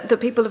that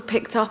people have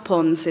picked up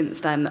on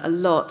since then a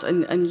lot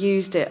and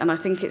used it, and I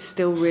think it's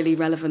still really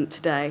relevant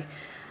today.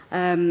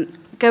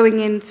 Going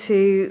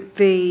into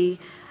the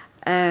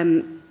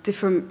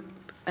different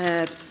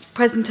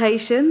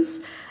presentations,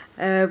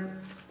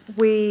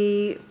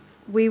 we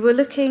were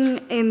looking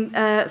in.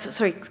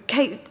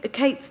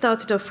 Kate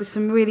started off with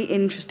some really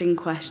interesting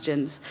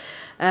questions.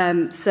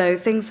 So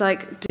things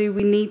like, do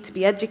we need to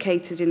be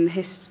educated in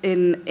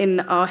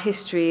our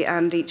history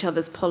and each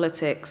other's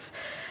politics?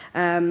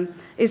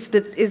 Is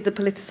the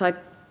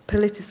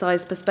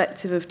politicised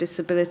perspective of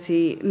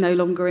disability no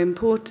longer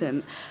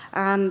important?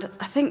 And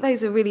I think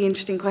those are really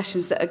interesting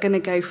questions that are going to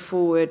go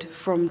forward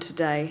from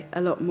today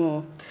a lot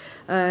more.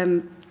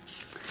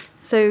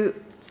 So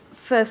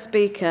first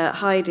speaker,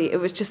 Heidi, it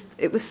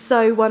was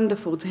so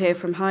wonderful to hear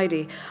from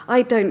Heidi.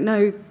 I don't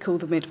know Call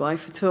the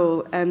Midwife at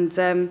all, and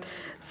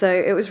so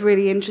it was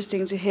really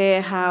interesting to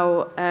hear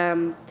how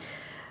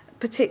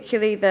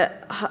particularly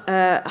that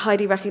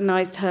Heidi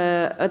recognised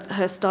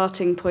her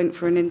starting point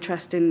for an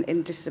interest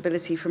in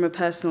disability from a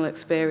personal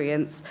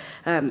experience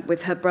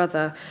with her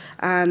brother,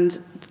 and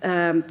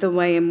the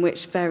way in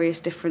which various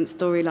different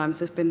storylines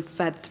have been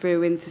fed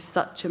through into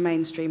such a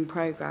mainstream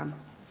programme.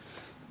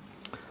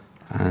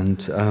 And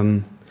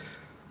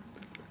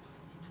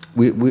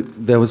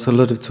there was a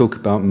lot of talk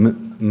about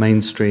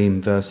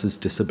mainstream versus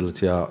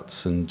disability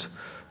arts and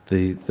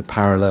the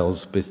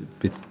parallels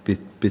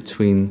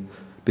between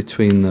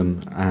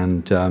them,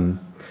 and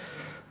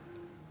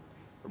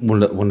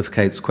one of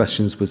Kate's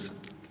questions was,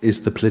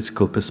 is the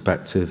political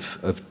perspective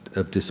of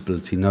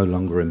disability no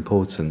longer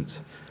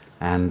important?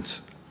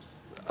 And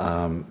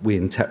we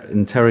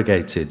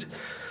interrogated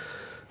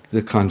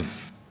the kind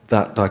of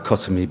that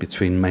dichotomy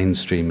between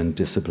mainstream and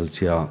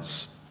disability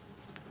arts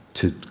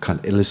to kind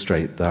of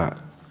illustrate that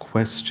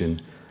question.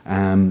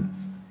 And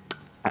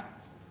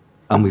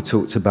we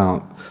talked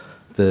about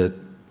the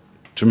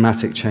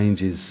dramatic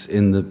changes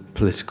in the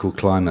political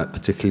climate,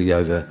 particularly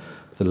over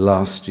the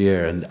last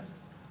year, and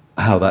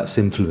how that's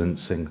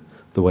influencing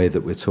the way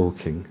that we're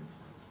talking.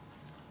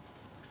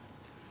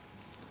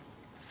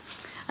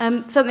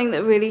 Something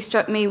that really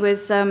struck me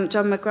was John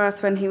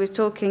McGrath when he was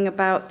talking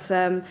about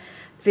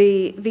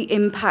the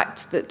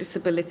impact that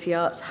disability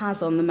arts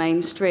has on the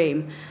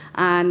mainstream.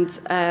 And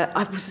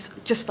I was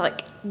just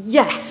like,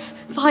 yes,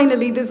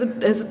 finally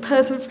there's a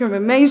person from a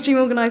mainstream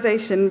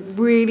organisation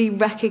really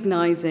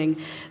recognising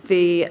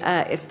the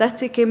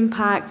aesthetic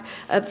impact,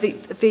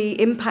 the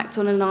impact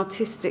on an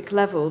artistic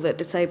level that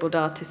disabled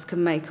artists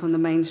can make on the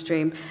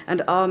mainstream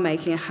and are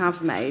making and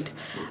have made.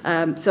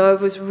 So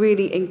I was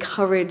really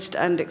encouraged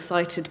and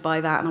excited by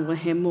that, and I want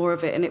to hear more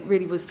of it. And it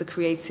really was the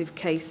creative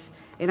case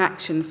in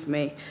action for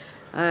me.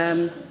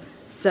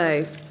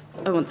 So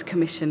I want to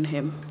commission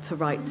him to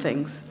write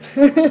things.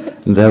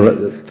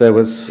 There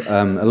was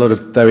a lot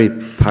of very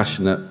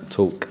passionate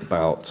talk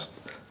about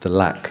the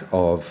lack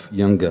of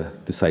younger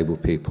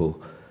disabled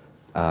people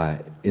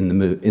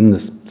in the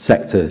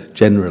sector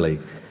generally,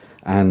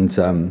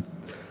 and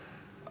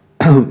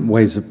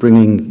ways of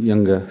bringing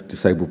younger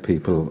disabled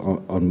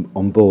people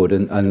on board.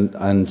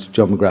 And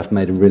John McGrath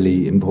made a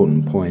really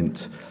important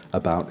point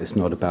about it's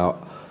not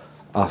about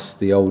us,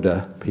 the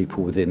older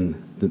people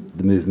within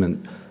the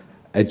movement,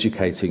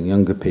 educating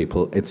younger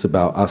people. It's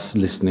about us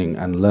listening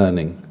and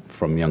learning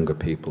from younger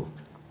people.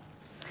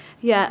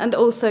 Yeah, and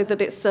also that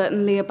it's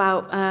certainly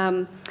about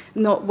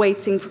not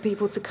waiting for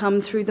people to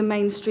come through the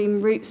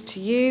mainstream routes to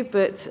you,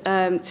 but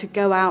to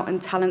go out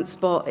and talent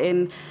spot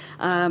in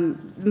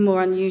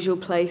more unusual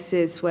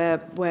places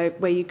where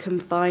you can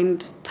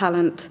find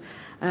talent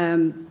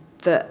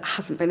that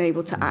hasn't been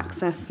able to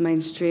access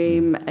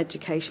mainstream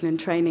education and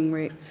training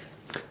routes.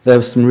 There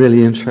was some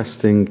really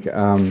interesting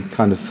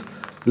kind of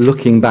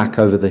looking back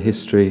over the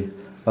history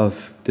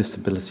of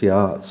disability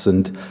arts,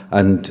 and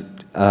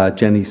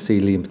Jenny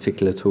Sealey in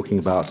particular talking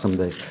about some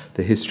of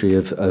the history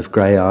of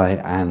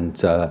Graeae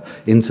and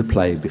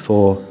interplay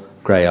before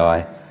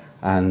Graeae,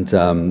 and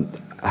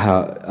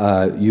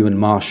how you and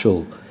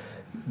Marshall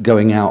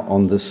going out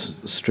on the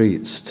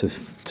streets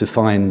to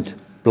find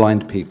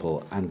blind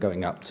people and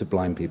going up to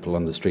blind people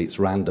on the streets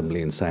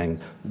randomly and saying,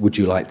 would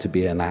you like to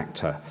be an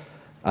actor?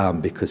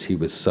 Because he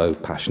was so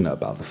passionate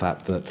about the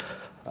fact that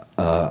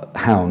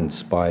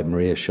Hounds by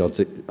Maria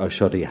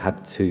Shoddy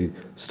had to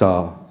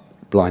star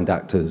blind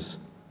actors.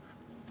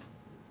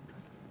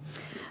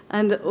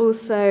 And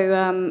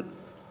also,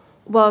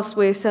 whilst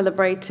we're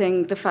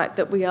celebrating the fact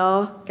that we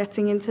are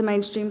getting into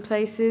mainstream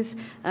places,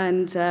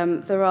 and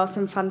there are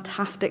some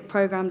fantastic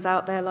programmes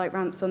out there like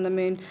Ramps on the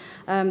Moon,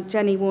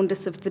 Jenny warned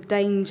us of the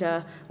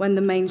danger when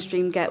the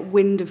mainstream get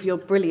wind of your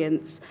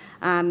brilliance,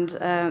 and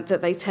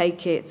that they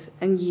take it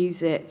and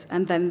use it,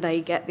 and then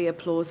they get the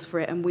applause for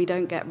it, and we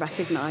don't get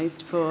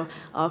recognised for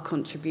our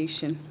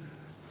contribution.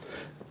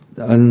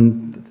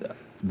 And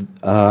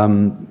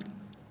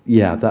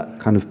yeah, that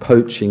kind of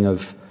poaching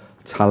of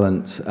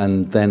talent,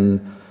 and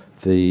then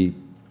the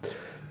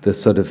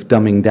sort of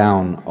dumbing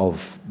down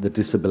of the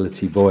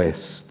disability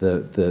voice,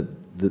 the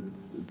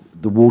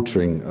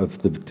watering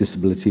of the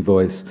disability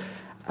voice,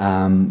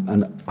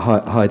 and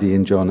Heidi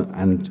and John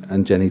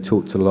and Jenny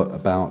talked a lot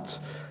about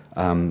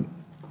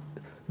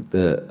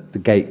the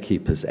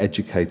gatekeepers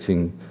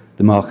educating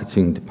the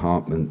marketing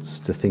departments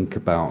to think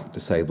about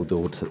disabled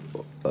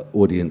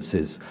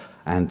audiences,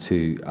 and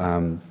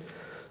to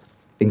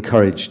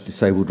encourage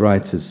disabled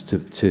writers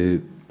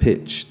to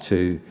pitch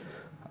to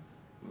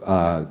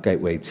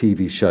gateway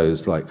TV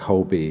shows like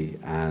Holby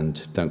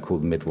and Don't Call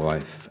the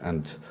Midwife,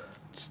 and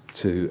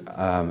to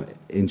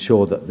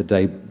ensure that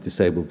the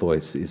disabled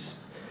voice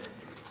is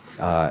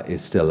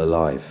still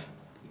alive.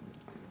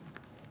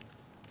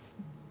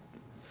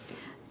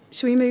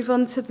 Shall we move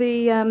on to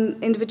the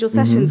individual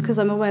sessions? Because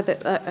I'm aware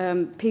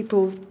that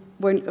people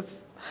won't have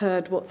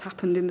heard what's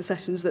happened in the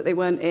sessions that they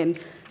weren't in.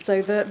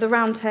 So the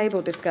round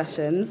table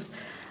discussions,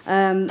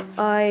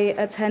 I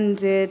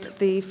attended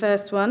the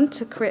first one,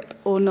 to crip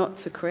or not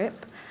to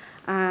crip,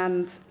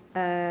 and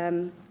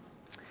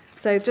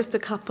so just a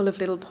couple of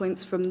little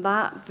points from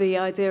that. The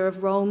idea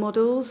of role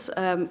models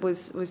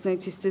was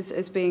noticed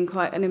as being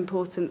quite an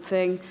important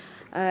thing,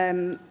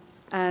 and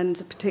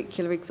a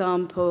particular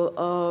example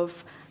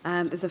of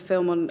there's a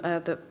film on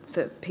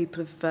that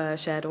people have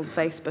shared on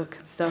Facebook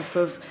and stuff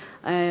of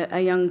a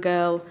young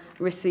girl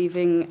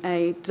receiving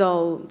a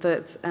doll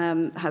that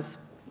has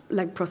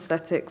leg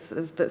prosthetics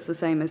that's the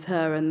same as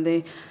her, and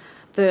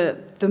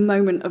the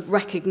moment of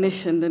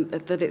recognition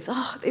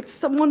that it's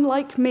someone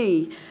like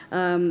me,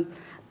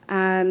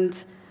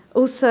 and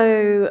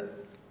also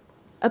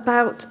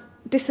about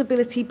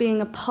disability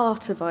being a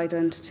part of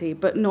identity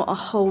but not a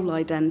whole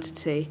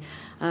identity.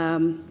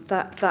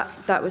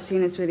 That was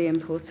seen as really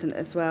important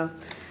as well.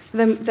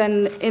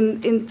 Then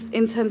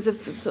in terms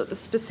of the sort of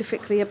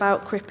specifically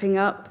about cripping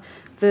up,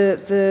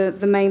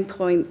 the main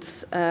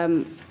points,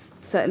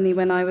 certainly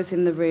when I was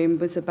in the room,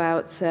 was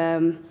about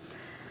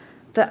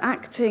that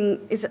acting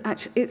is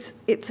actually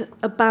it's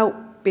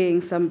about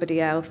being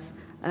somebody else.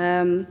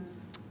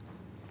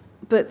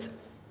 But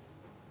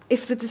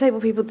if the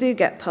disabled people do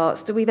get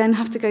parts, do we then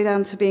have to go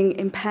down to being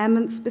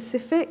impairment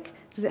specific?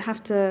 Does it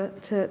have to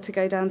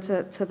go down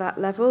to that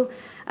level?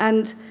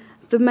 And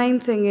the main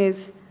thing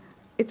is,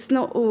 it's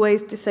not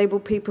always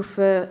disabled people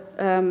for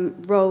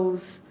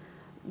roles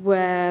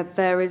where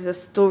there is a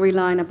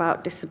storyline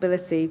about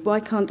disability. Why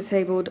can't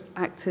disabled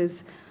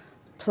actors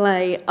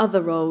play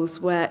other roles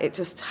where it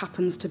just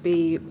happens to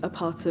be a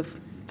part of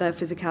their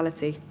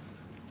physicality?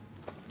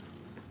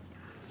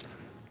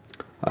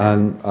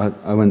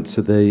 I went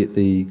to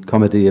the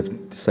Comedy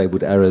of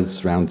Disabled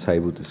Errors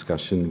roundtable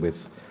discussion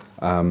with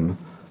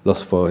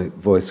Lost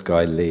Voice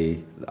Guy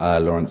Lee,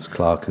 Lawrence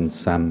Clark and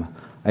Sam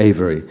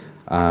Avery,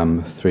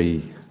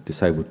 three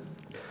disabled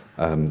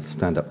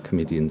stand-up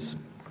comedians,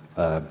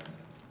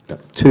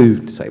 two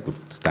disabled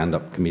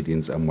stand-up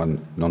comedians and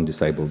one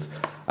non-disabled.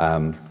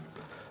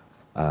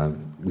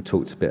 We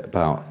talked a bit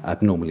about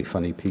Abnormally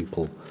Funny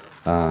People,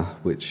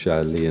 which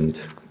Lee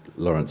and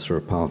Lawrence are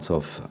a part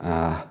of,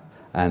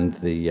 and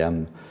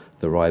the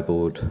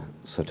Ryboard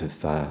sort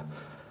of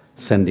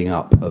sending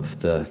up of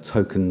the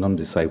token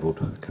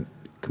non-disabled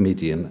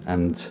comedian,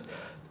 and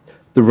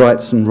the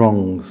rights and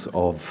wrongs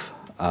of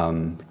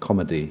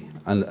comedy.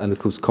 And of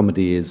course,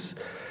 comedy is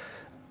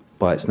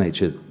by its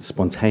nature,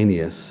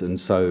 spontaneous, and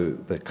so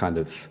the kind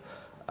of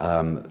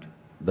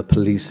the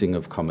policing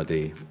of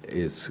comedy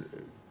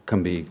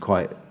can be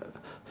quite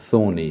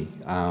thorny.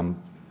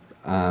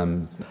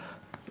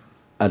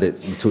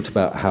 We talked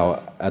about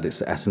how, at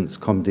its essence,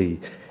 comedy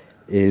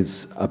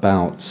is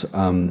about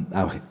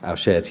our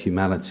shared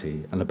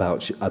humanity and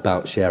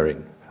about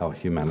sharing our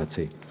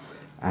humanity.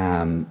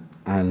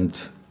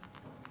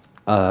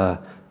 The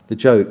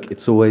joke,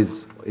 it's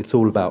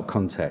all about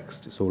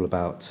context. It's all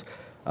about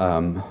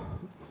the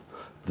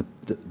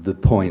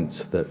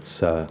point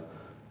that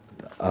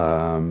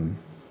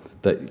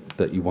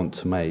you want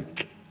to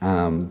make,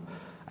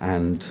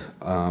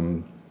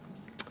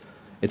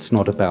 it's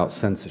not about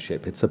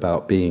censorship. It's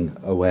about being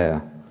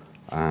aware,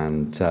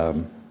 and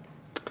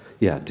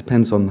it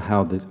depends on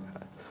how the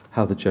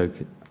joke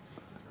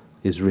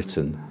is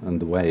written and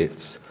the way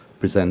it's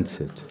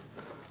presented,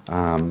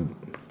 and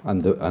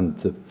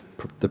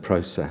the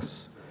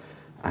process,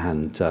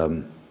 and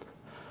I'm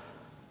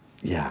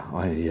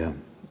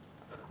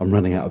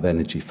running out of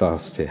energy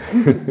fast here.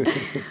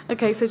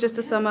 Okay, so just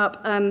to sum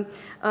up,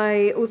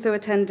 I also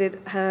attended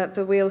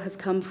The Wheel Has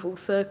Come Full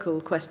Circle, ?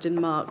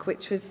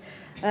 Which was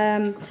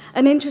an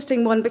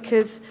interesting one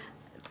because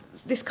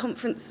this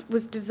conference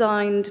was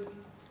designed,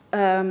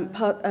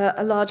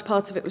 a large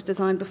part of it was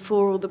designed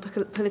before all the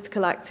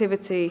political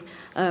activity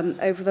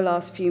over the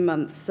last few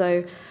months.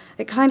 So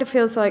it kind of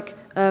feels like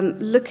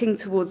looking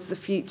towards the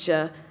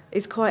future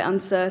is quite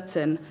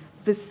uncertain.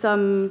 There's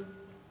some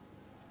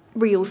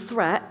real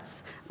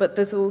threats, but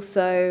there's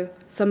also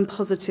some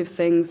positive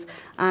things.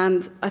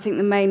 And I think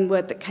the main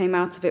word that came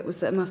out of it was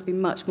that there must be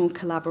much more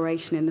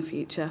collaboration in the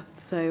future.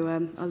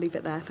 So I'll leave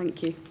it there.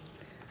 Thank you.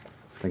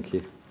 Thank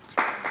you.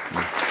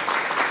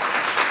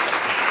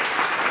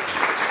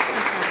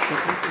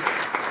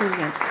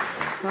 Brilliant.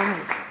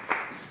 Right.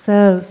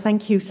 So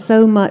thank you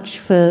so much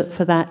for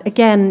that.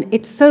 Again,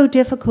 it's so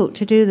difficult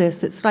to do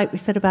this. It's like we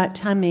said about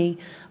Tammy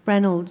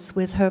Reynolds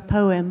with her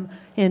poem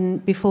in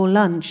Before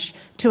Lunch,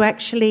 to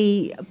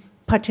actually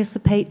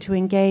participate, to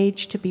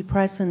engage, to be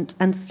present,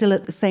 and still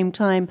at the same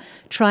time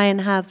try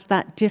and have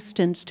that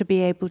distance to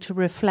be able to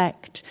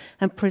reflect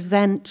and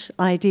present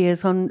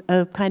ideas on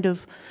a kind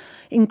of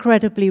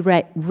incredibly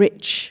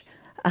rich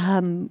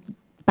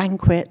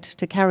banquet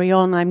to carry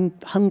on. I'm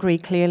hungry,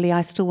 clearly.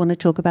 I still want to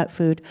talk about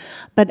food.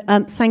 But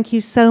thank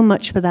you so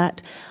much for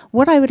that.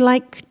 What I would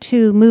like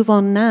to move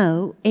on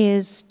now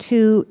is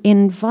to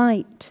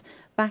invite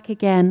back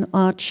again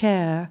our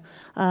chair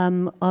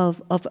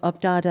of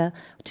Dada,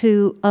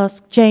 to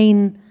ask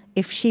Jane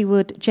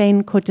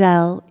Jane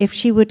Cordell, if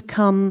she would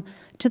come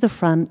to the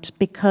front,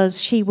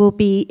 because she will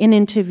be in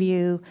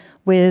interview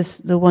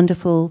with the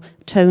wonderful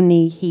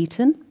Tony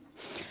Heaton.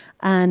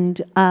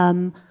 And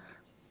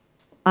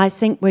I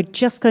think we're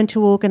just going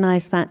to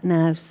organise that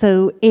now.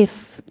 So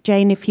if,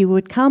 Jane, if you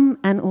would come,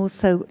 and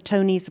also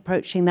Tony's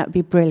approaching, that would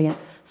be brilliant.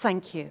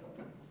 Thank you.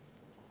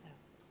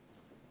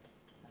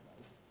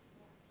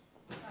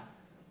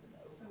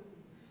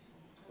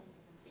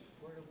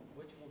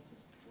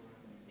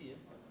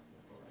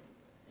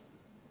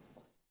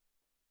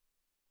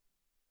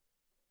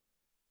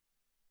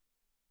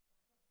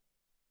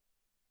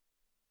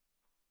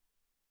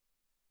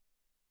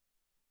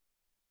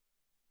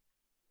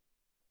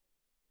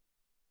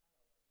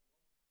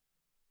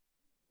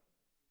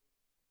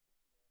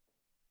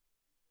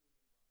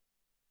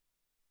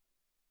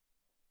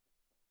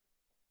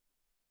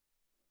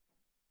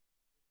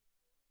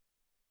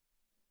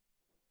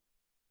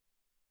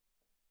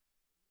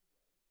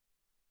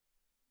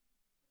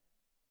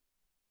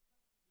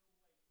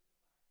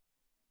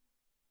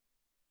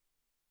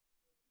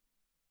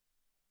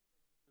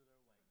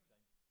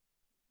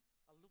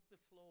 The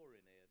floor in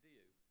here, do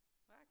you?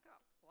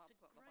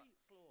 It's a great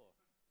floor.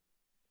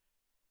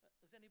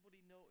 Has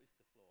anybody noticed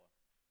the floor?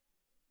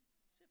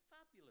 It's a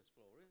fabulous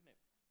floor, isn't it?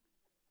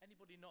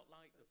 Anybody not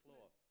like the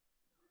floor?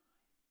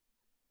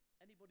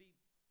 Anybody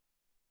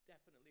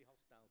definitely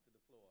hostile to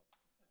the floor?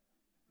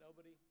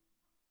 Nobody?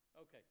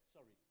 Okay,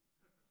 sorry.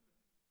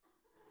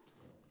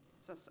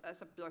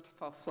 It's a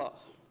beautiful floor.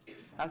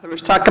 As it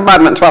was talking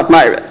about to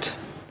admire it.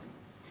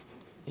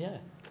 Yeah.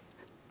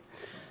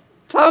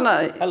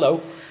 Tony.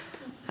 Hello.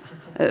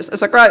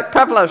 It's a great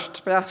privilege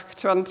to be asked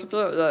to interview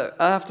you.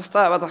 I have to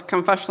start with a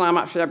confession. I'm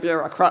actually a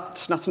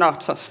bureaucrat, not an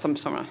artist, I'm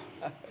sorry.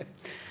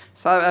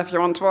 So if you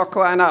want to walk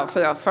away now,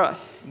 feel free.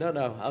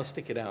 No, I'll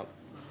stick it out.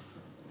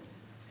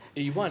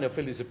 You might not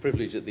feel it's a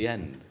privilege at the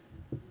end.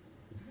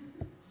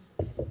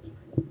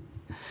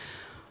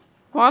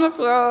 One of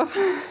you...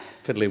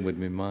 Fiddling with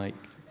me, Mike.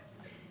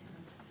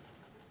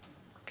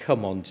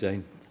 Come on,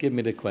 Jane. Give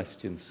me the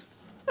questions.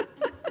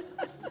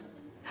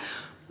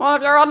 One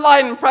of your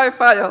online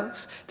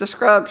profiles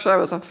describes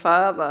you as a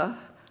father,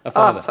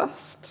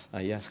 artist,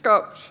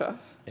 sculpture,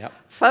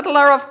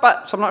 fiddler of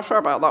butts. I'm not sure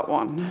about that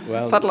one.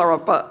 Well, fiddler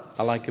of butts.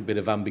 I like a bit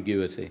of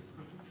ambiguity.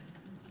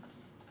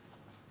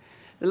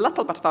 A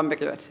little bit of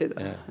ambiguity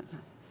there. Yeah.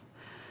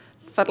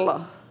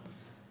 Fiddler.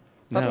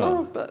 Fiddler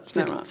of butts.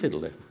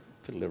 Fiddle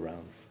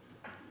around.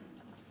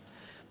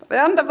 But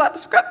the end of that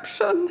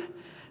description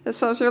It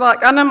says you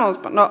like animals,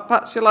 but not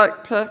perhaps you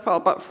like people,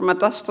 but from a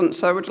distance.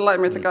 So would you like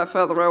me to go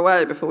further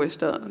away before we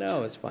start?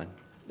 No, it's fine.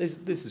 This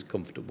is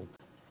comfortable.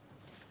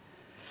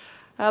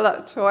 I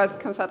like to always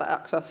consider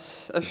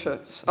access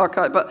issues.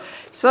 Okay, but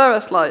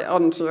seriously,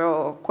 on to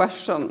your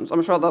questions.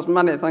 I'm sure there's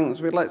many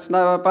things we'd like to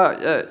know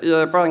about you.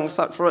 You bring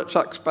such rich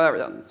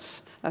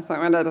experience. I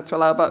think we needed to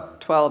allow about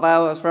 12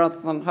 hours rather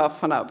than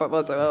half an hour, but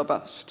we'll do our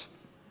best.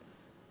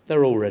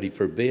 They're all ready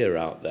for a beer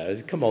out there.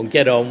 Come on,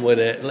 get on with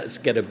it. Let's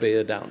get a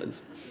beer down.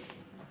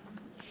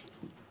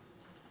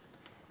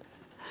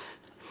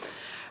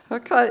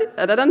 Okay,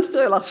 in an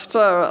interview last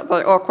year at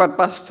the Awkward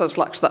Bastards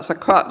lecture, that's a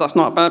quote, that's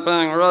not by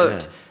being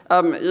rude. Yeah.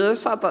 You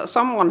said that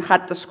someone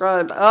had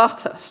described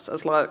artists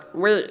as like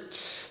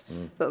weeds,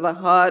 that the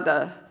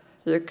harder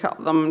you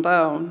cut them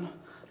down,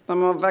 the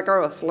more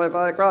vigorously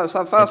they grow.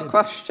 So first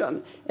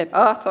question, if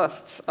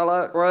artists are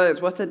like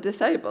weeds, what are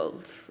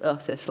disabled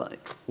artists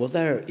like? Well,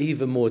 they're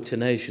even more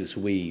tenacious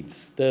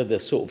weeds. They're the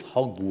sort of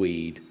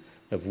hogweed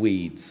of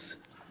weeds.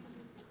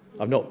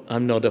 I'm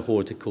not a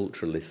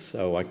horticulturalist,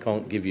 so I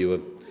can't give you a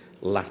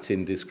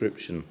Latin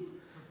description.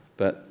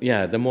 But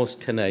yeah, the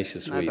most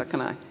tenacious weeds. Neither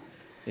can I.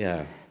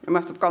 Yeah. We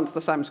must have gone to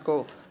the same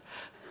school.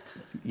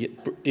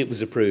 It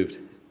was approved,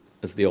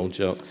 as the old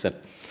joke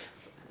said.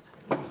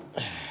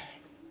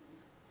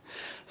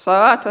 So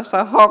artists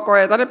are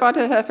hogweed.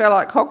 Anybody here feel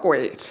like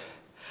hogweed?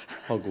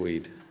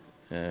 Hogweed,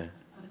 yeah.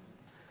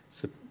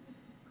 It's a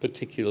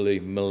particularly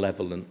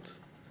malevolent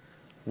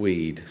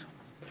weed.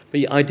 But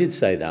yeah, I did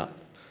say that.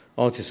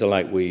 Artists are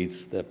like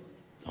weeds. The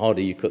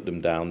harder you cut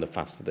them down, the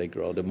faster they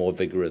grow, the more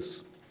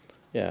vigorous.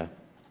 Yeah.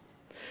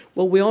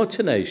 Well, we are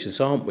tenacious,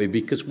 aren't we?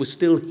 Because we're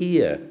still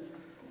here.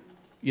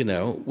 You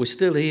know, we're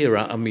still here,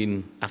 I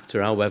mean,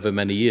 after however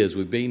many years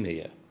we've been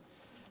here.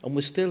 And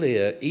we're still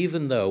here,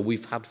 even though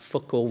we've had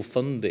fuck all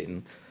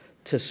funding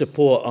to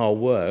support our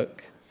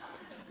work,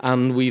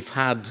 and we've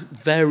had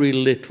very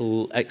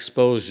little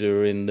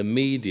exposure in the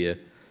media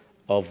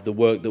of the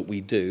work that we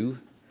do.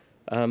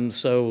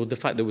 So the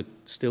fact that we're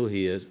still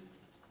here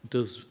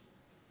does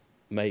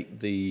make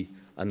the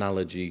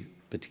analogy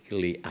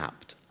particularly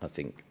apt, I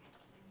think.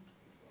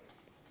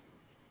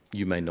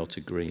 You may not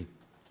agree.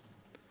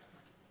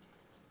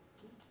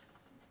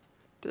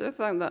 Do you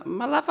think that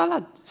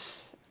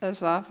malevolence is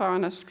therefore,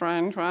 in a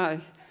strange way,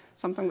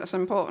 something that's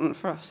important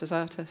for us as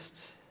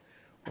artists?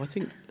 Well,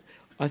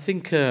 I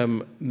think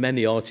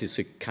many artists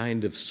are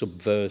kind of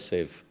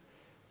subversive.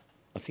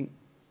 I think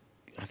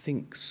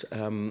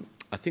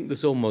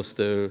there's almost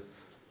a.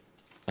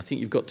 I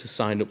think you've got to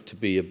sign up to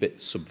be a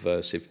bit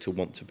subversive to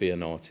want to be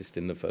an artist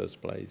in the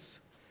first place.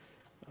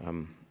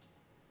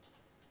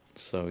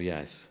 So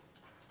yes.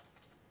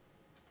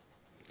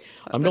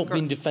 I'm not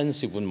being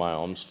defensive with my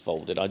arms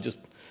folded. I just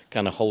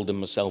kind of holding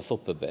myself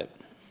up a bit.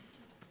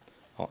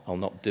 I'll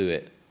not do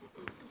it.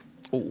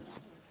 Oh,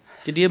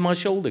 did you hear my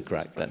shoulder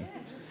crack then?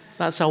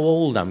 That's how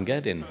old I'm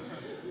getting.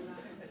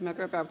 Maybe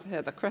we'll be able to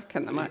hear the crick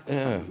in the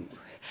microphone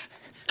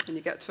when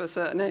you get to a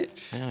certain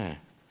age. Yeah.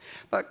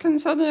 But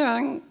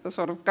continuing the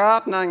sort of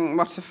gardening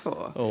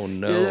metaphor, oh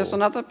no, you use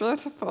another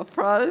beautiful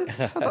phrase.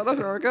 I don't know if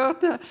you're a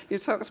gardener. You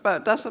talk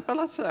about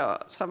disability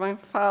arts having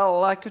fell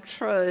like a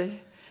tree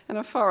in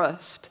a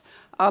forest,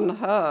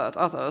 unheard.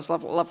 Others,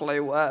 lovely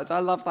words. I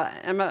love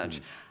that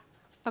image.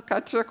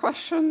 Okay, two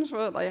questions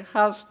really.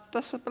 Has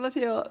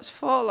disability arts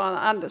fallen?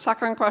 And the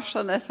second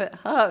question, if it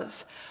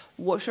has,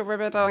 what should we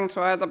be doing to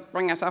either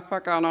bring it up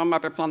again or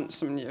maybe plant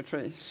some new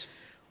trees?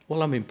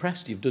 Well, I'm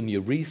impressed you've done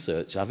your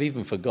research. I've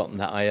even forgotten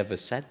that I ever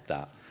said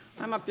that.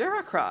 I'm a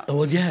bureaucrat. Oh,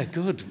 well, yeah,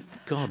 good.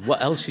 God, what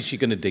else is she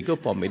going to dig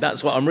up on me?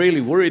 That's what I'm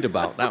really worried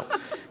about now.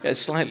 Get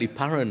slightly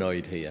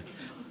paranoid here.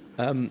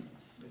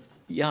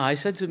 Yeah, I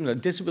said to him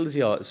that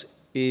disability arts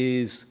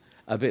is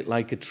a bit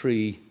like a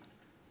tree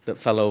that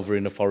fell over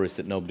in a forest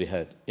that nobody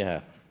heard.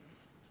 Yeah.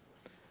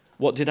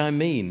 What did I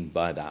mean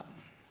by that?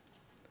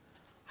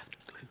 I have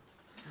no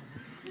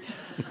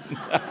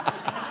clue.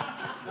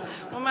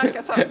 Well, make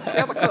it up.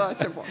 The other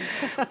creative one.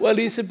 Well,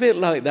 it's a bit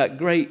like that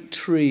great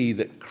tree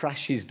that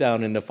crashes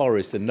down in the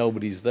forest and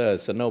nobody's there,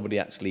 so nobody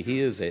actually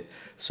hears it.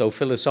 So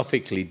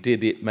philosophically,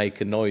 did it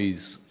make a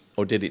noise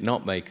or did it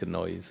not make a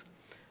noise?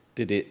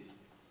 Did it,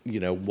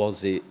 you know,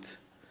 was it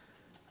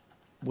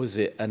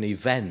an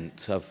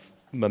event of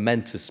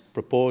momentous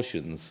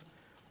proportions,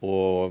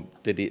 or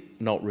did it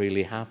not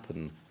really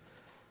happen?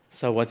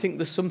 So I think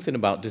there's something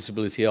about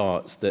disability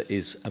arts that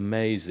is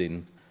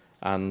amazing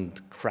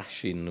and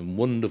crashing and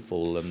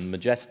wonderful and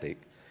majestic,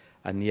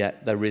 and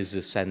yet there is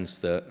a sense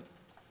that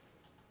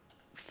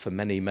for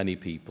many, many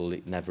people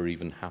it never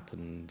even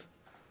happened,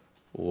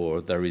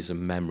 or there is a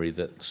memory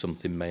that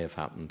something may have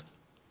happened,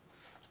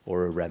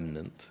 or a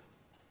remnant.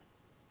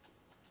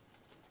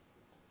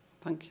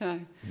 Thank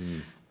you.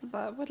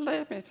 That would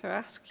lead me to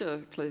ask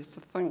you, please, to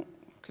think,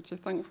 could you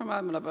think for a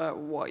moment about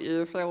what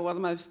you feel were the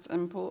most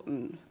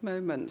important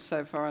moments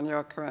so far in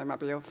your career,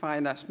 maybe your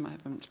finest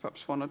moments,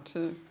 perhaps one or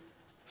two?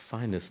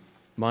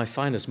 My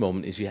finest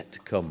moment is yet to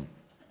come,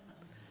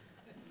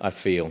 I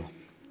feel.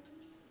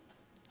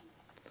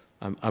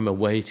 I'm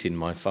awaiting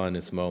my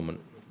finest moment.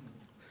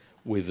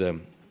 with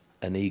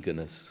an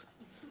eagerness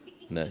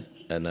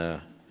and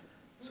a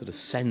sort of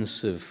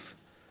sense of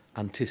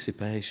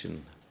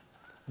anticipation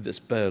that's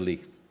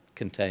barely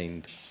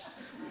contained.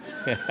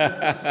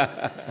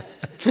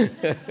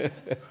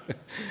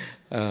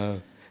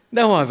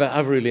 No,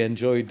 I've really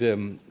enjoyed,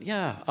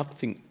 I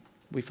think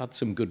we've had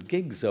some good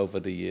gigs over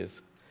the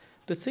years.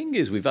 The thing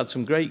is, we've had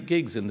some great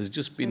gigs and there's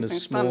just been a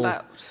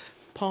small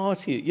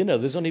party. You know,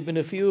 there's only been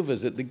a few of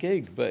us at the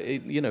gig, but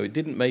it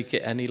didn't make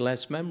it any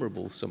less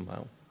memorable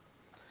somehow.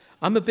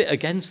 I'm a bit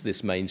against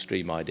this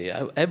mainstream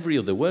idea. Every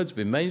other word's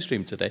been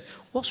mainstream today.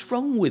 What's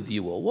wrong with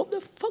you all? What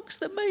the fuck's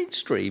the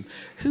mainstream?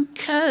 Who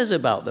cares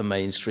about the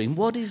mainstream?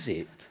 What is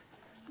it?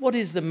 What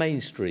is the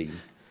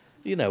mainstream?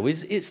 You know,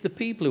 it's the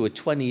people who are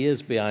 20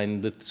 years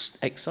behind the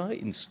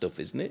exciting stuff,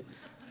 isn't it?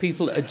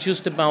 People that are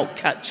just about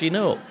catching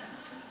up.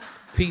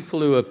 People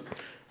who are,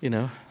 you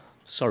know...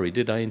 Sorry,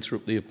 did I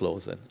interrupt the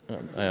applause then?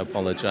 I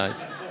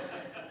apologise.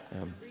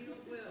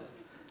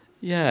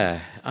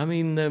 Yeah, I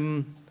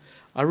mean...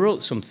 I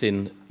wrote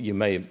something, you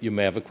may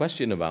have a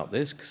question about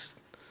this, because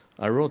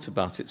I wrote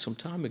about it some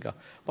time ago.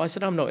 But I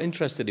said I'm not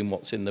interested in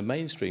what's in the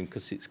mainstream,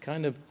 because it's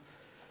kind of,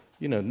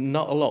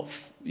 not a lot,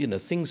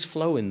 things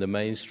flow in the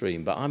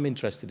mainstream, but I'm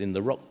interested in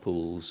the rock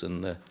pools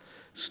and the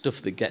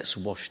stuff that gets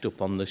washed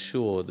up on the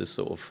shore, the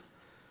sort of,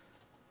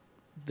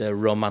 the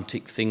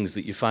romantic things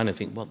that you find and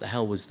think, what the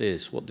hell was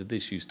this? What did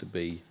this used to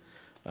be?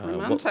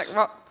 Romantic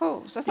rock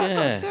pools. Does that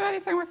got to do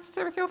anything to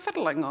do with your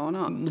fiddling or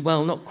not?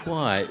 Well, not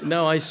quite.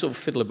 No, I sort of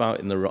fiddle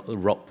about in the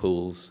rock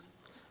pools,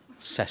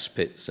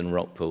 cesspits and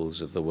rock pools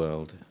of the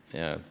world.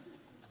 Yeah.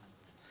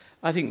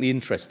 I think the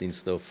interesting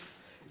stuff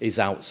is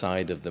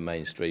outside of the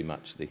mainstream,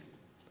 actually.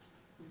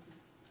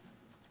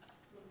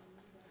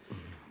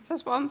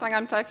 There's one thing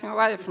I'm taking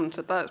away from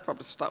today. It's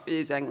probably stop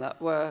using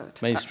that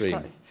word. Mainstream.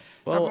 Actually.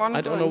 Well,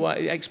 I don't know why.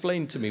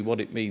 Explain to me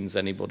what it means,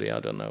 anybody. I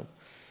don't know.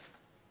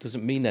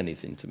 Doesn't mean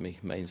anything to me,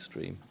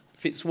 mainstream.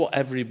 If it's what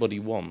everybody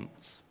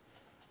wants,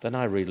 then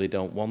I really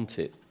don't want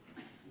it.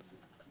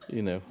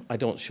 I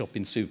don't shop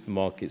in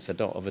supermarkets, I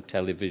don't have a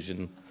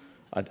television,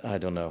 I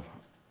don't know.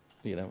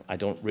 I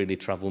don't really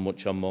travel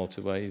much on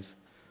motorways.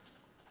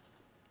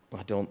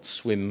 I don't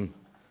swim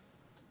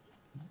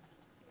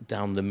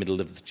down the middle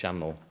of the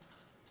channel.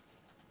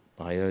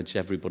 I urge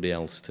everybody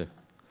else to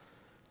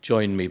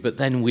join me, but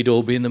then we'd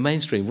all be in the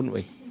mainstream, wouldn't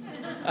we?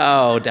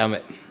 Oh, damn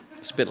it.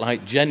 It's a bit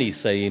like Jenny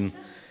saying,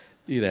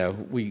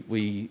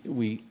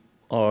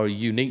 our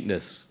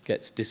uniqueness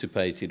gets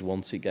dissipated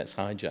once it gets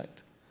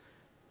hijacked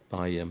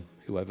by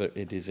whoever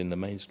it is in the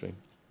mainstream.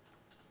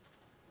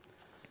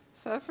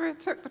 So if we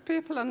took the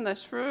people in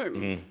this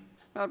room,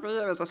 maybe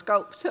you as a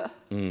sculptor,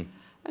 and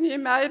you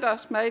made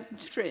us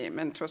mainstream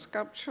into a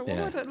sculpture, what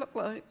would it look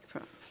like,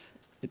 perhaps?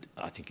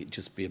 I think it'd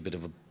just be a bit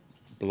of a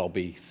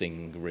blobby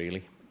thing,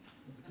 really.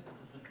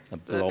 A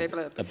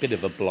bit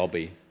of a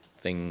blobby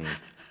thing.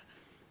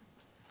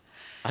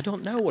 I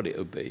don't know what it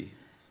would be.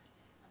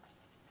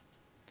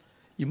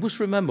 You must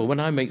remember, when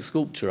I make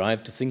sculpture, I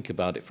have to think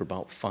about it for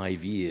about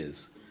 5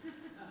 years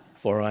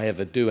before I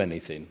ever do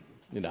anything.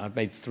 I've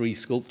made 3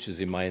 sculptures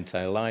in my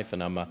entire life,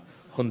 and I'm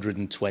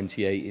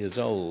 128 years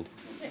old.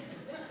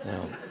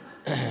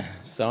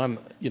 So I'm,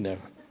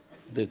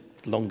 the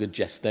longer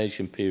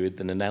gestation period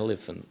than an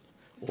elephant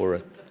or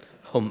a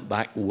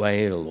humpback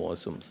whale or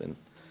something.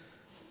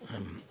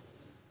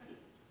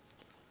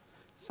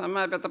 So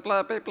maybe the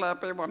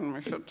blurby one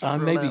we should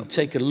maybe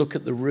take a look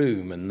at the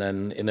room, and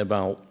then in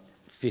about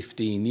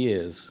 15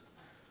 years,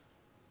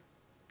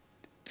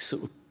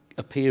 sort of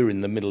appear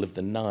in the middle of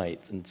the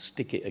night and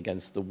stick it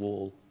against the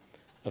wall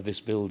of this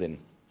building.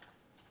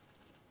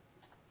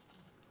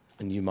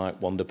 And you might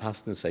wander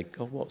past and say,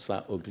 God, what's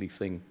that ugly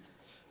thing?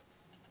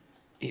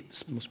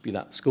 It must be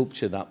that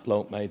sculpture that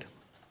bloke made,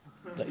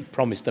 that he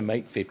promised to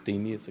make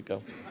 15 years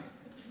ago.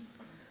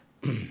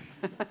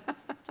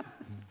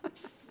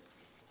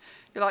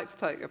 You like to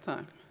take your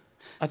time?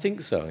 I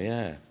think so,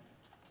 yeah.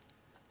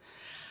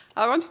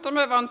 I wanted to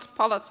move on to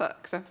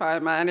politics, if I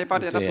may.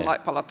 Anybody who doesn't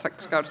like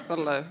politics, go to the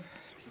loo.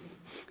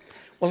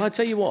 Well, I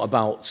tell you what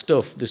about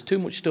stuff. There's too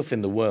much stuff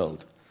in the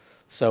world.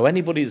 So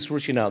anybody that's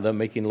rushing out there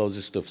making loads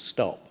of stuff,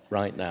 stop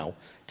right now.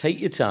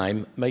 Take your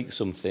time, make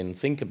something,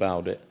 think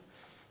about it,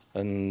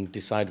 and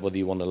decide whether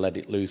you want to let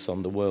it loose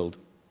on the world.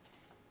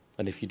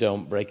 And if you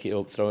don't, break it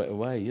up, throw it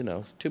away.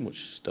 It's too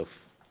much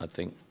stuff, I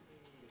think.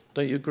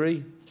 Don't you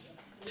agree?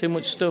 Too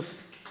much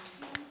stuff?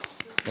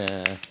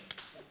 Yeah.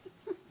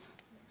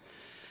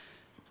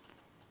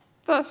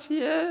 This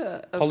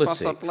year has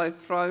possibly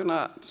thrown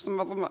up some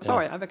of them.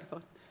 Sorry, I beg your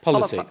pardon.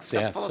 Politics,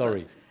 politics.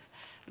 Sorry.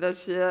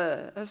 This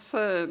year has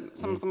seen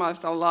some of the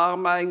most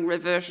alarming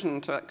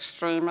revision to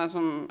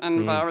extremism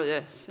in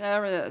various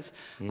areas,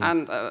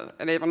 and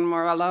an even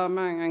more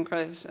alarming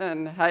increase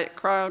in hate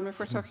crime if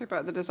we're talking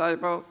about the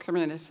disabled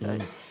community.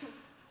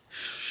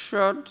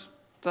 Should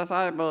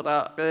disabled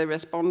art be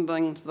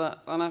responding to that?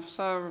 And if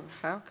so,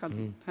 how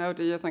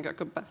do you think it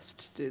could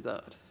best do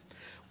that?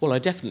 Well, I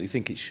definitely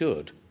think it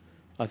should.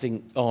 I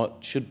think art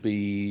should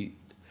be...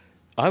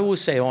 I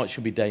always say art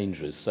should be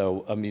dangerous.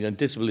 So,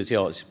 disability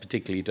art is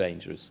particularly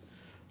dangerous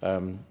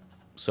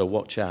So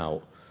watch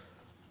out.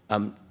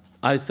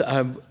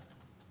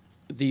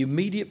 The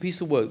immediate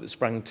piece of work that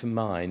sprang to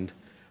mind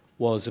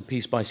was a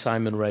piece by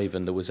Simon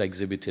Raven that was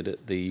exhibited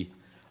at the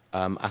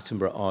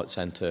Attenborough Art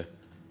Centre,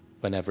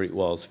 whenever it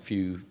was, a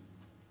few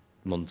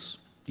months,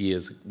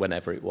 years,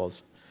 whenever it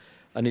was.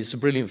 And it's a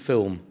brilliant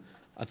film.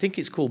 I think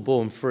it's called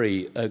Born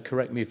Free.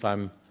 Correct me if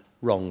I'm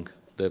wrong,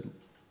 the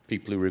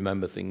people who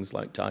remember things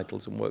like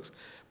titles and works.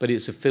 But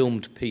it's a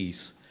filmed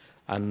piece,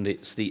 and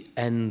it's the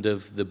end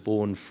of the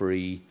Born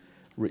Free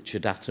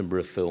Richard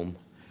Attenborough film.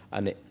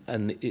 And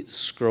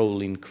it's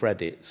scrolling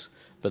credits,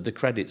 but the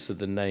credits are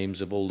the names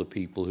of all the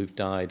people who've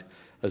died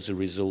as a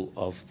result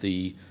of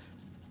the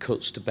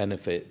cuts to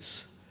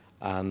benefits,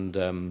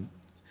 and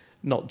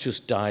not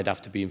just died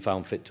after being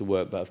found fit to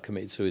work, but have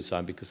committed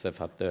suicide because they've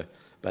had their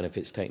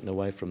benefits taken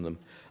away from them.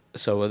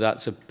 So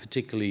that's a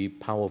particularly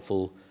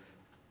powerful,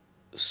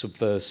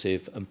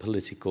 subversive and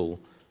political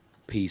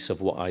piece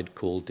of what I'd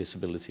call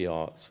disability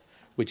arts,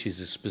 which is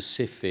a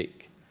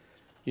specific,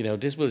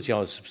 disability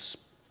arts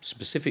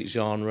specific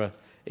genre.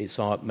 It's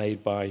art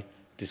made by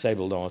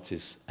disabled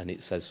artists, and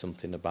it says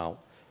something about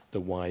the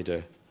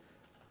wider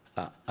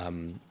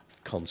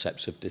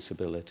concepts of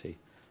disability.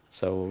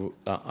 So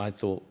I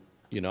thought,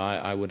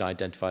 I would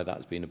identify that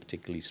as being a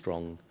particularly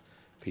strong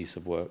piece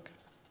of work.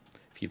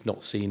 If you've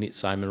not seen it,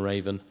 Simon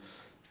Raven,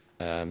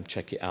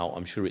 check it out.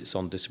 I'm sure it's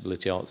on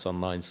Disability Arts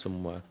Online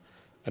somewhere,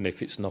 and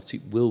if it's not,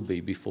 it will be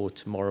before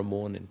tomorrow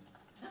morning.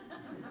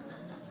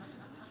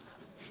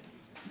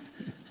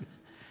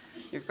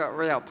 You've got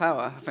real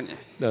power, haven't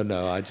you?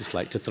 No, I just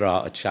like to throw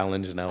out a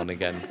challenge now and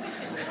again.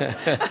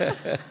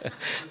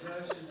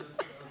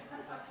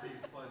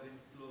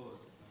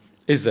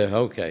 Is there?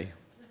 Okay.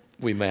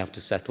 We may have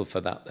to settle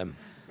for that then.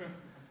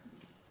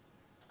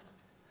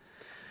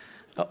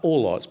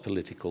 All art's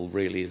political,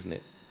 really, isn't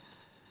it?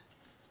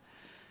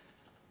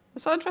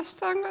 It's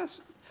interesting, this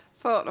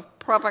thought of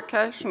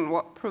provocation,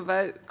 what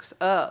provokes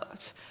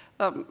art.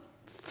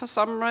 For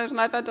some reason,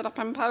 I've ended up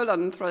in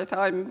Poland 3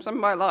 times in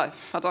my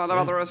life. I don't know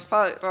whether it was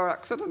fate or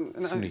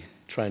accident. Somebody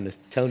trying to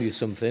tell you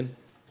something.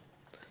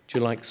 Do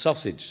you like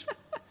sausage?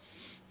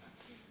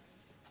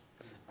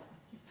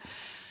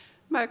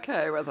 I'm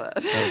okay with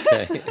it.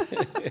 Okay.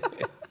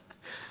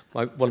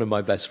 One of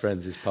my best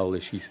friends is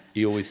Polish.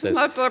 He always says...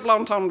 No double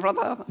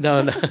entendre.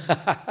 No,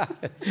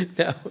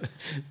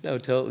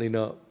 totally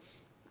not.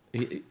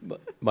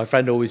 My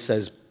friend always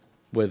says,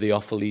 we're the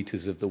offal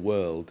eaters of the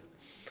world.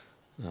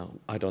 No,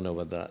 I don't know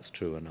whether that's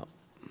true or not.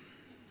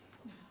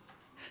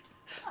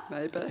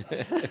 Maybe.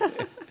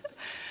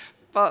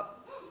 But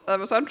it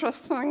was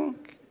interesting.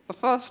 The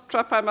first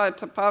trip I made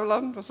to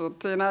Poland was a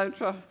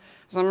teenager. I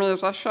was a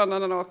musician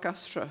in an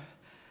orchestra.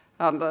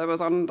 And it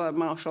was under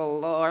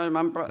martial law. I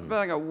remember it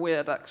being a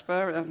weird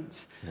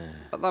experience. Yeah.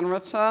 But then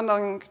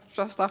returning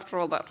just after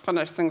all that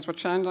finished, things were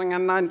changing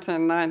in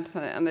 1990,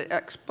 and the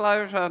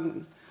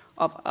explosion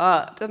of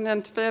art in the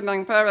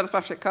intervening period,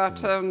 especially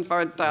cartoons,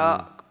 very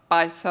dark,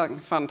 biting,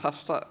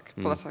 fantastic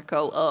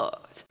political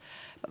art.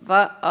 But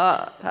that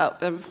art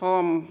helped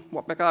inform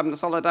what became the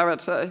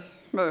Solidarity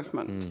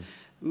movement.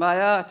 My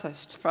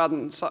artist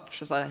friends,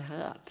 such as I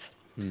had,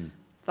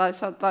 they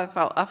said they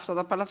felt after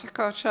the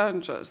political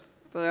changes,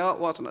 the art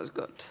wasn't as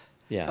good.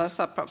 Yes. They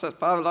said perhaps it's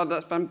Poland,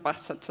 it's been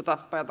battered to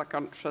death by the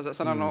countries, it's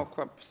in an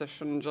awkward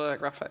position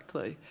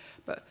geographically.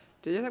 But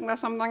do you think there's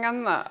something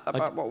in that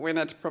about what we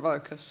need to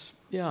provoke us?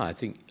 Yeah, I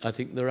think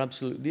there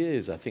absolutely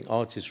is. I think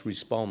artists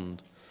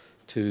respond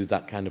to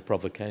that kind of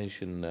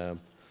provocation.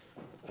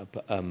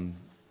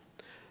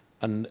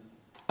 And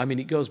I mean,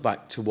 it goes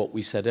back to what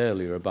we said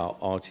earlier about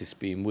artists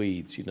being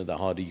weeds. The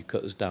harder you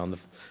cut us down,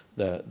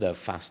 the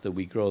faster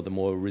we grow, the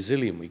more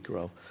resilient we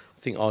grow. I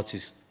think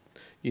artists,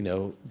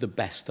 the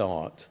best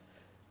art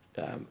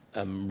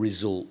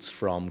results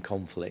from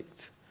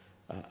conflict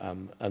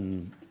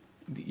and,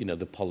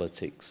 the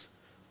politics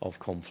of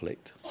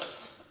conflict.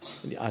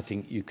 I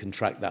think you can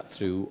track that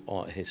through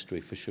art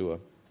history for sure.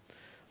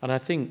 And I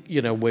think,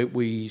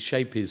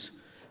 SHAPE is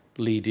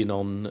leading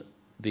on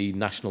the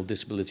National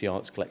Disability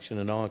Arts Collection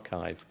and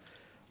Archive.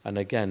 And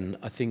again,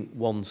 I think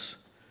once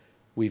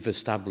we've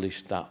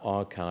established that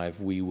archive,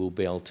 we will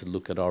be able to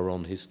look at our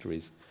own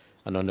histories.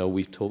 And I know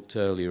we've talked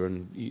earlier,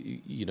 and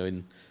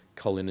in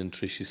Colin and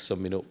Trish's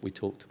summing up, we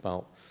talked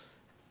about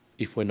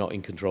if we're not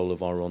in control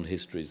of our own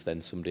histories,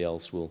 then somebody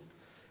else will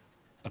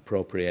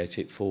appropriate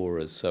it for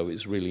us. So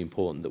it's really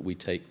important that we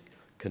take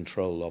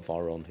control of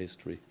our own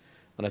history.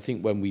 And I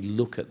think when we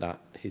look at that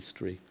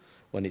history,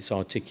 when it's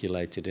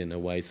articulated in a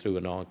way through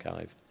an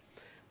archive,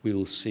 we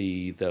will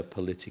see the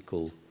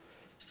political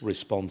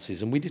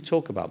responses. And we did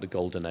talk about the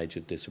golden age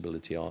of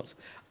disability arts,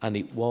 and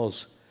it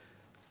was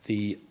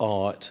the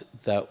art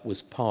that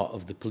was part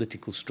of the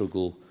political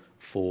struggle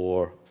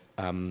for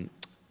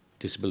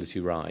disability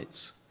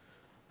rights.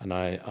 And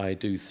I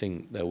do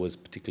think there was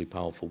particularly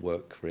powerful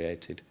work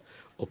created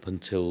up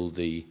until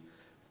the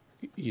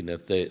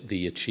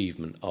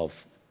achievement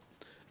of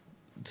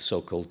the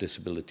so-called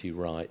disability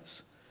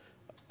rights,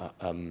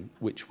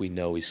 which we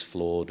know is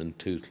flawed and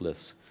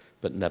toothless,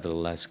 but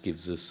nevertheless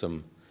gives us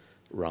some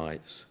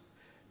rights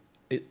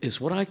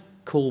is what I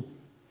call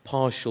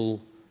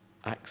partial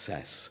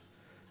access.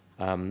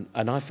 And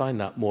I find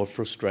that more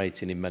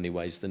frustrating in many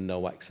ways than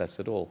no access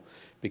at all.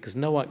 Because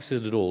no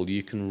access at all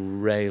you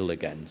can rail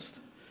against.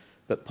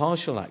 But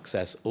partial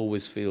access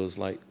always feels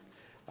like,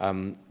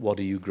 what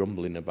are you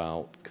grumbling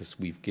about? Because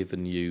we've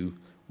given you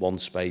one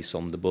space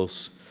on the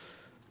bus.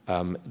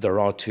 There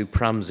are 2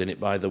 prams in it,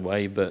 by the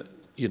way, but,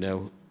 you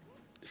know,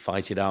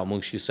 fight it out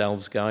amongst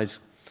yourselves, guys,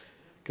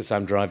 because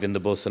I'm driving the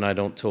bus and I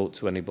don't talk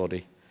to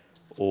anybody.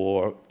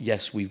 Or,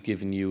 yes, we've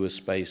given you a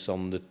space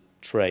on the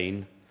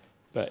train,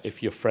 but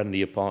if your friend or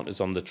your partner's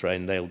on the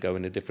train, they'll go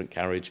in a different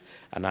carriage,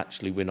 and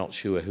actually we're not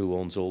sure who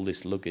owns all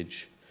this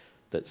luggage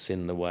that's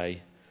in the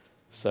way.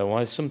 So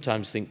I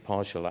sometimes think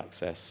partial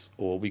access,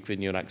 or we've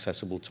given you an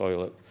accessible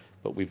toilet,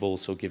 but we've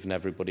also given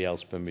everybody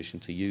else permission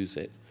to use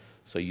it.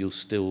 So you'll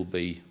still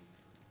be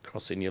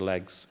crossing your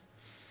legs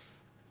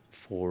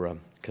for a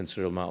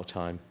considerable amount of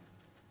time.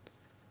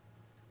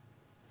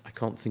 I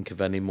can't think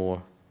of any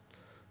more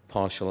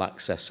partial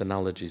access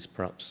analogies.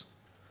 Perhaps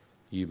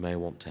you may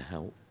want to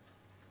help.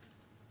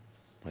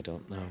 I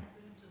don't know.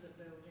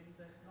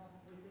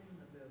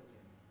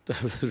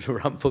 The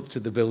ramp up to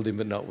the building,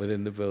 but not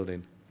within the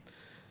building.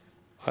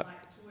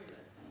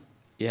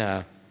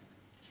 Yeah.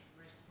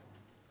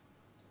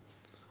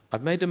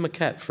 I've made a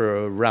maquette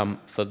for a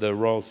ramp for the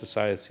Royal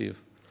Society of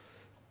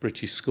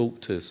British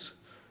Sculptors,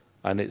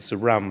 and it's a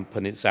ramp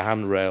and it's a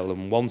handrail,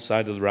 and one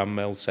side of the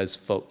handrail says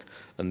fuck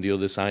and the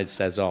other side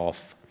says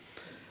off.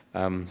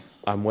 I'm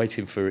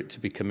waiting for it to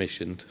be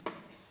commissioned.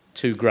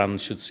 £2,000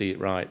 should see it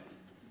right.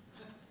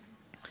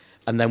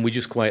 And then we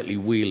just quietly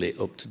wheel it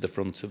up to the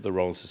front of the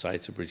Royal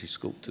Society of British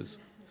Sculptors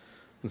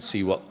and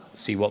see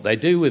what they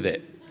do with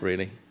it,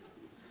 really.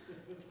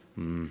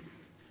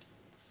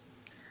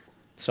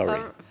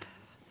 Sorry.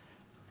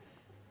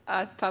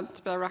 I tend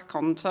to be a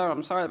raconteur,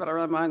 I'm sorry, but it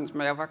reminds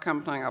me of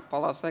accompanying a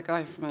policy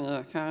guy from the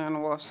UK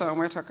in Warsaw, and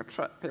we took a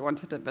trip. He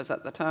wanted to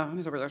visit the town.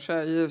 He said, we'll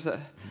show you it.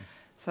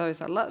 So he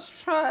said, let's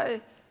try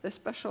this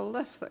special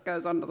lift that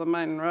goes under the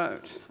main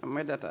road. And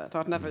we did it.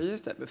 I'd never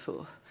used it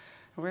before.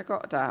 And we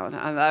got down,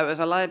 and there was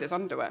a ladies'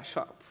 underwear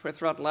shop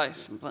with red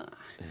lace and black.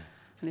 Yeah.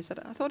 And he said,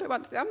 I thought it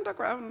went to the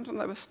underground, and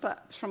there were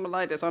steps from the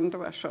ladies'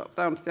 underwear shop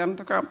down to the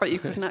underground, but you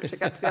couldn't actually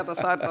get to the other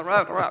side of the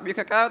road or up. You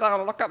could go down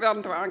and look at the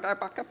underwear and go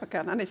back up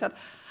again. And he said,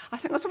 I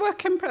think that's a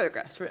work in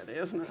progress, really,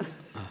 isn't it?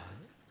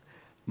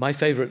 My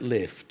favourite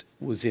lift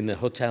was in a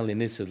hotel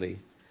in Italy,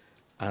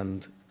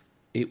 and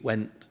it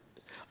went...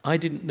 I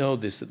didn't know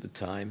this at the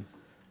time,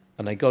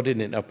 and I got in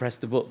it and I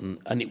pressed the button,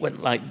 and it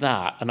went like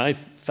that, and I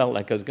felt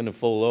like I was going to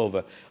fall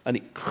over, and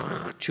it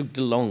chugged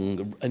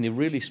along in a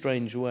really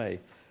strange way.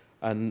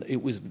 And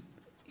it was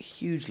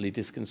hugely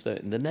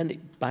disconcerting. And then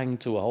it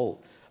banged to a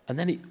halt. And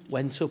then it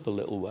went up a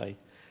little way.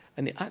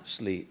 And it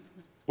actually,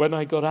 when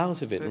I got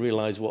out of it and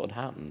realised what had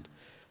happened,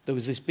 there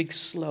was this big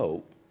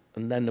slope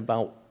and then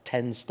about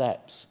 10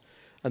 steps.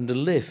 And the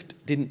lift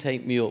didn't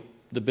take me up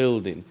the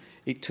building.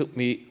 It took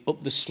me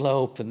up the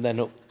slope and then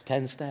up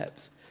 10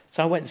 steps.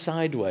 So I went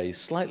sideways,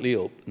 slightly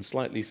up and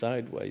slightly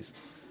sideways.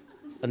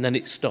 And then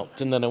it stopped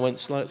and then I went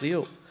slightly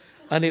up.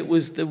 And it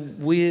was the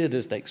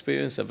weirdest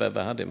experience I've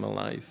ever had in my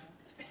life.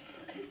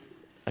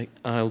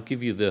 I'll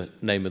give you the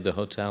name of the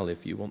hotel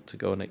if you want to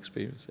go and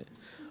experience it.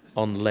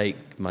 On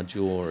Lake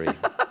Maggiore.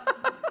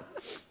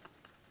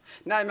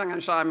 Naming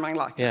and shaming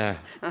like yeah,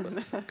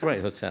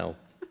 great hotel.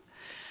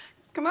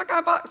 Can I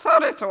go back,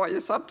 sorry, to what you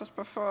said just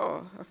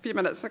before, a few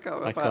minutes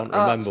ago, I about can't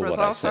remember what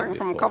I said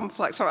from before.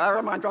 conflict? Sorry, I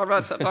remind you, I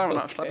wrote it down,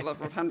 actually, I love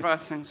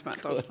handwriting.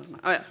 Oh,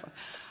 yeah.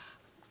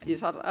 You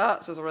said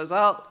arts as a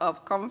result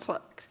of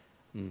conflict.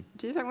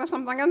 Do you think there's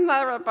something in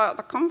there about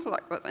the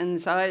conflict that's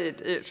inside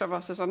each of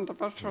us as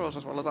individuals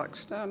as well as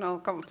external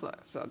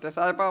conflict? So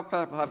disabled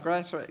people have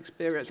greater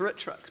experience,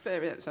 richer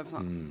experience of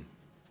that.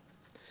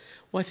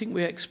 Well, I think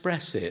we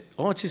express it.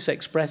 Artists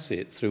express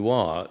it through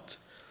art.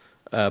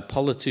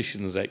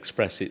 Politicians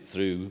express it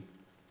through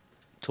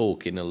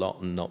talking a lot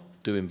and not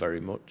doing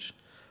very much.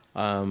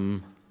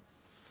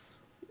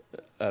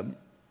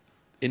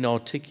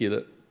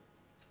 Inarticulate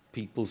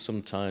people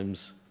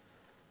sometimes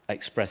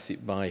express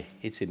it by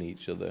hitting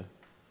each other.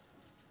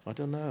 I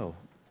don't know.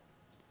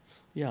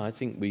 Yeah, I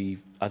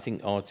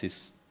think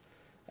artists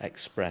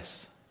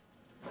express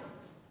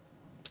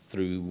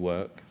through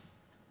work.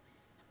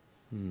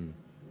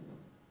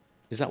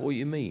 Is that what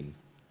you mean?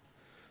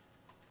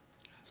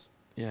 Yes.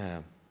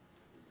 Yeah.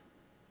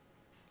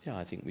 Yeah,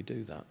 I think we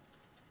do that.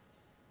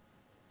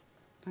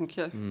 Thank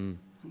you.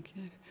 Thank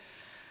you.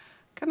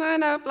 Can I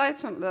now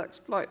blatantly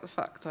exploit the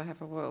fact I have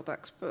a world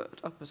expert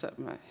opposite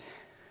me?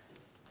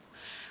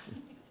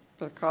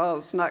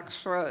 Because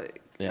next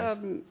week, yes.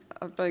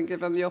 I've been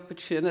given the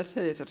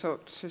opportunity to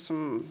talk to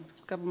some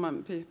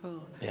government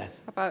people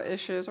yes. about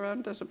issues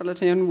around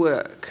disability and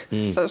work.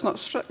 So it's not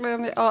strictly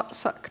in the art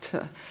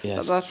sector, yes.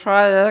 but they're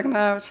trying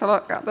now to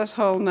look at this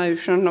whole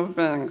notion of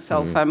being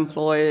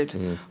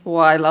self-employed,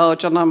 why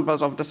larger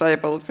numbers of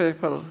disabled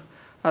people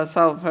as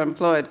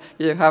self-employed,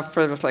 you have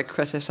previously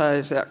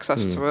criticised the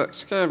access to work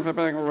scheme for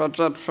being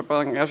rigid, for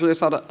being, as you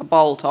said, a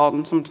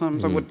bolt-on.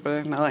 Sometimes it would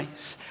be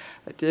nice.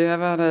 But do you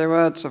have any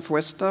words of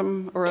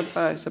wisdom or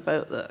advice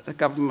about the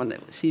government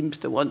that seems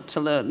to want to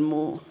learn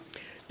more?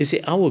 Is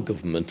it our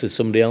government or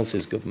somebody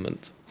else's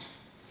government?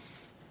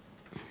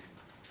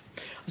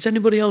 Has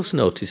anybody else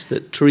noticed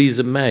that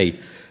Theresa May's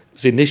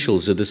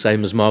initials are the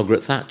same as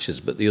Margaret Thatcher's,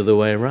 but the other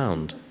way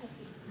around?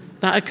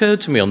 That occurred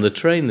to me on the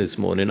train this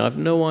morning. I've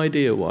no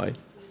idea why.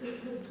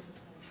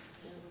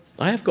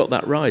 I have got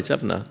that right,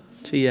 haven't I?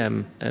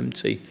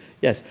 TMMT.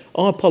 Yes.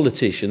 Our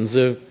politicians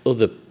are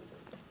other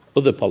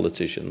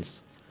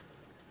politicians.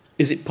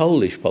 Is it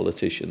Polish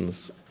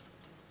politicians?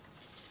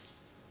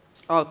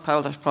 Oh,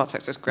 Polish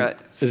politics is great.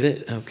 Is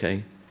it?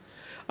 Okay.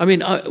 I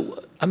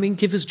mean,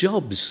 give us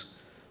jobs.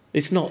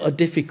 It's not a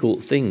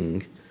difficult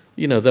thing.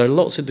 You know, there are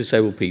lots of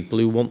disabled people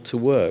who want to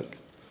work.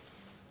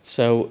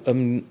 So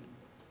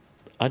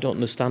I don't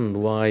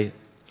understand why,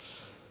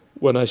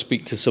 when I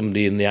speak to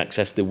somebody in the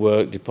Access to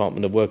Work,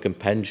 Department of Work and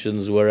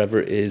Pensions, wherever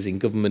it is, in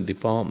government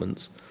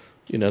departments,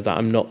 you know, that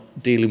I'm not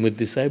dealing with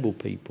disabled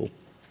people.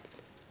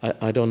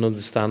 I don't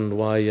understand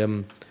why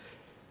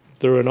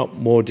there are not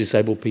more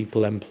disabled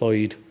people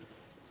employed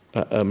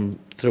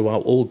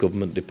throughout all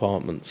government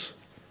departments.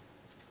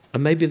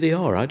 And maybe they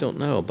are, I don't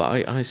know,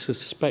 but I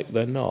suspect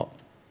they're not.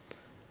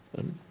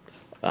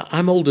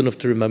 I'm old enough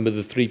to remember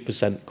the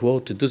 3%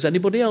 quota. Does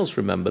anybody else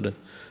remember the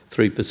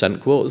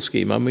 3% quota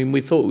scheme? I mean, we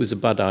thought it was a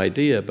bad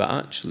idea, but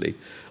actually,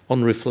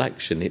 on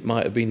reflection, it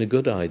might have been a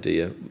good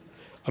idea.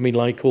 I mean,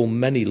 like all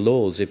many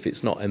laws, if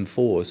it's not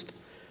enforced,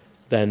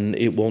 then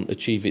it won't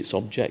achieve its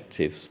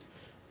objectives.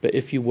 But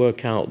if you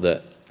work out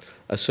that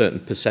a certain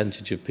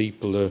percentage of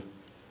people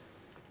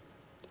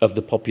of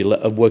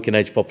the working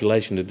age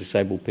population are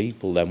disabled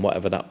people, then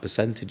whatever that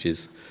percentage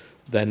is,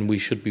 then we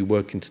should be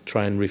working to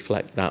try and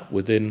reflect that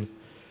within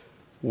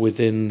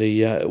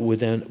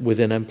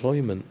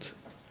employment.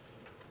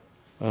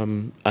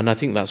 And I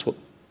think that's what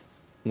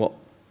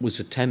was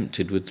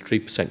attempted with the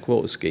 3%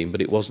 quota scheme,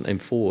 but it wasn't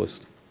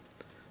enforced.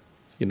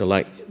 You know,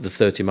 like the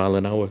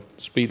 30-mile-an-hour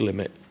speed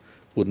limit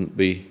wouldn't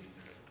be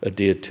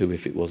adhered to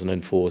if it wasn't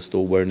enforced,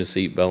 or wearing a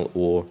seatbelt,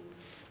 or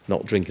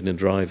not drinking and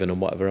driving,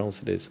 and whatever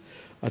else it is.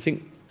 I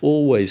think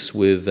always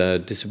with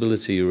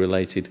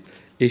disability-related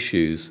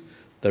issues,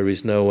 there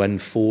is no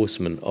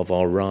enforcement of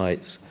our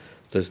rights.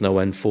 There's no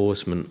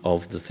enforcement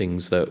of the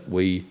things that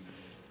we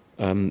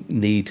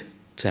need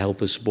to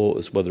help us, support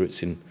us, whether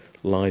it's in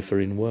life or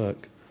in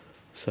work.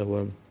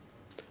 So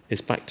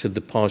it's back to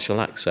the partial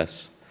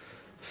access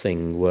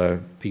thing, where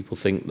people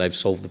think they've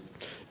solved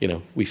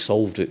we've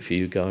solved it for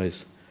you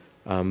guys,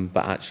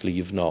 but actually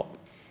you've not.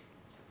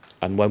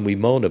 And when we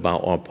moan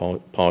about our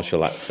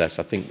partial access,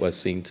 I think we're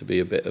seen to be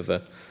a bit of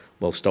a,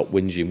 well, stop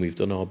whinging, we've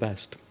done our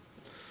best.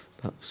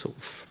 That sort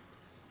of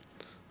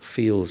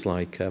feels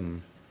like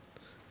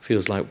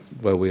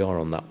where we are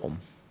on that one.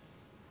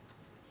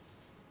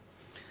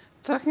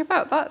 Talking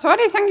about that, so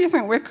anything you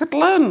think we could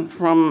learn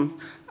from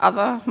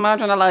other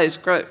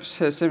marginalised groups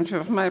who seem to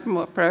have made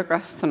more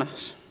progress than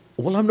us?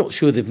 Well, I'm not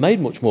sure they've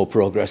made much more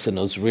progress than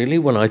us, really,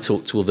 when I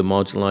talk to other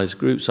marginalised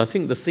groups. I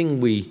think the thing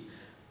we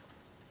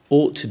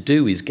ought to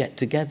do is get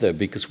together,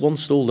 because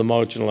once all the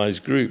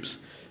marginalised groups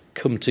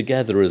come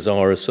together as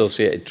our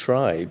associated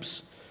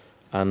tribes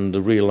and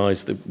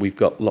realise that we've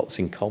got lots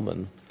in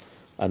common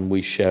and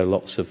we share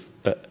lots of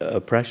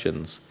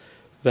oppressions,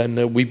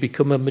 then we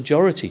become a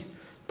majority.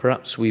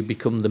 Perhaps we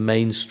become the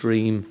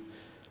mainstream,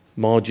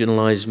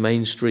 marginalised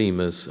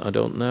mainstreamers. I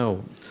don't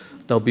know.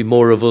 There'll be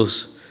more of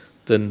us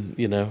than,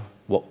 you know,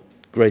 what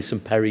Grayson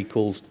Perry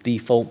calls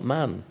default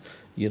man,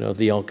 you know,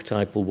 the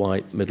archetypal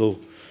white,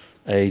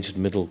 middle-aged,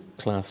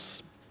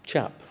 middle-class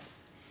chap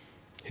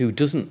who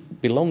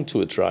doesn't belong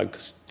to a tribe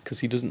because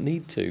he doesn't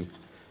need to.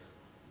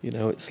 You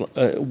know, it's like,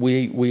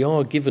 we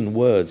are given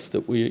words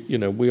that we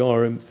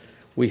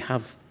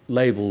have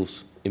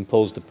labels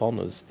imposed upon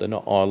us. They're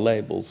not our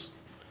labels.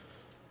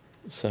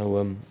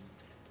 So,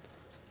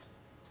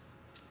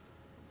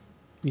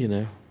 you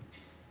know,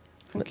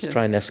 let's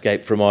try and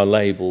escape from our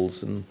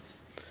labels, and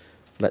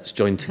let's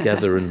join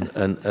together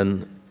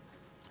and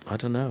I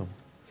don't know,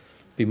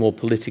 be more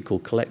political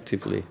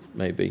collectively,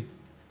 maybe.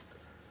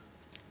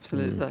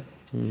 Absolutely.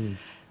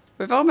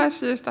 We've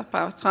almost used up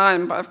our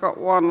time, but I've got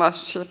one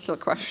last cheeky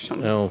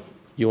question. Oh,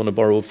 you want to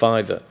borrow a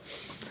 £5?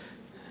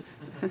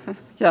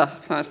 Yeah,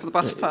 thanks for the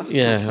bus fare.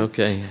 Yeah,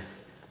 okay.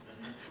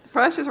 The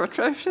prices are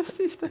atrocious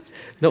these days.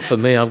 Not for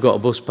me, I've got a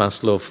bus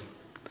pass, love.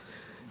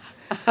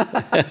 Got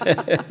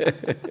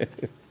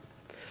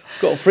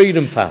a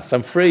freedom pass,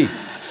 I'm free.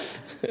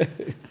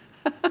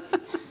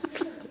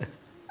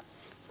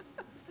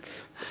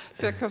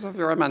 Because of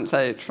your immense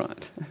age,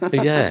 right?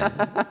 Yeah,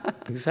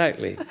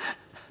 exactly.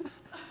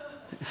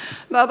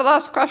 Now, the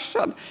last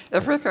question.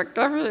 If we could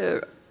give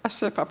you a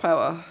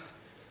superpower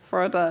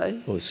for a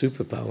day... Well, a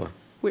superpower.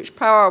 Which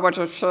power would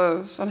you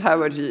choose, and how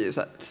would you use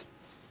it?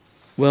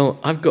 Well,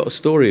 I've got a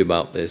story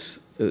about this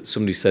that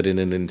somebody said in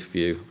an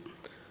interview.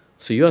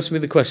 So you ask me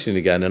the question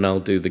again, and I'll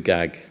do the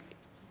gag.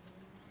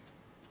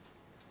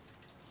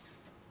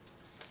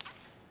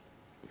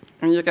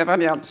 and you give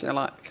any answer you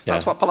like.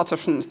 That's what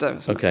politicians do.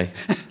 Okay.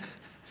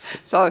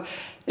 So,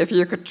 if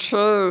you could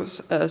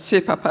choose a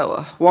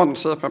superpower, one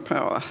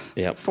superpower,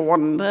 for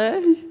one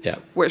day,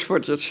 which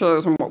would you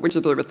choose and what would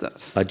you do with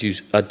it? I'd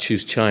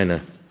choose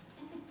China.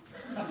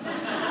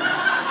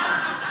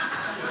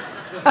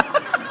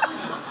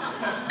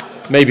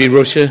 Maybe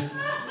Russia.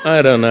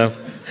 I don't know.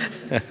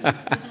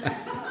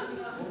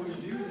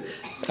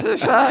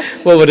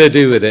 What would I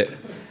do with it?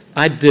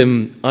 I'd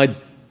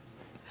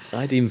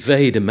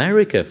invade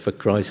America, for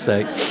Christ's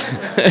sake.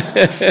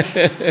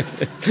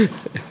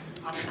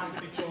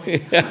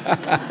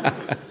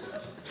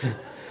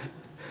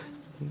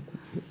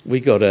 We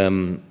got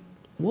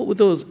what were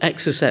those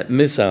Exocet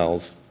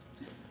missiles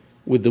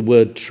with the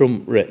word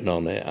Trump written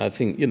on it? I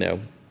think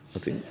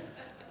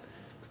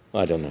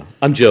I don't know.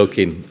 I'm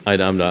joking.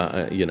 I'm not.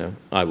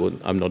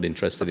 I'm not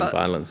interested in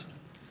violence.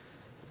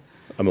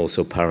 I'm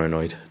also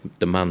paranoid.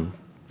 The man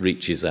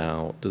reaches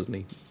out, doesn't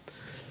he?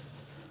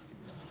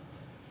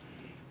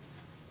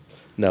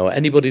 No,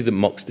 anybody that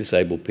mocks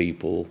disabled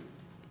people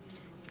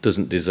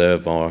doesn't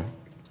deserve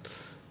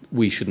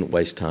we shouldn't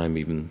waste time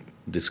even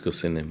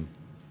discussing him.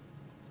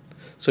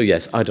 So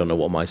yes, I don't know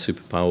what my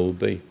superpower will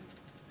be.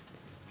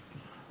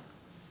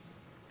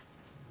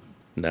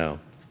 No.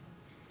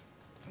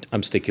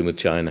 I'm sticking with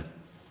China.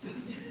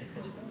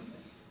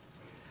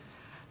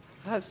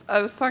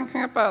 I was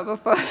thinking about the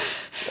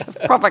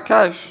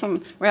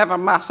provocation. We have a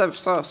massive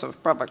source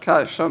of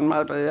provocation.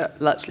 Maybe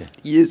let's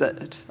use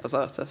it as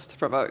artists to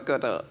provoke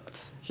good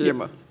art,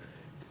 humour.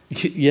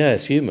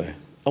 Yes, humour.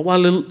 Well,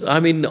 I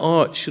mean,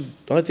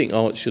 I think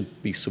art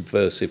should be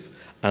subversive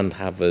and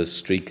have a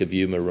streak of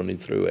humour running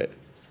through it.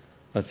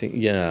 I think,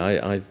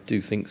 I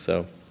do think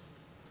so.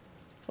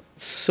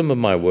 Some of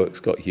my work's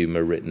got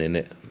humour written in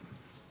it.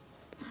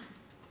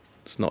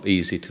 It's not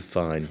easy to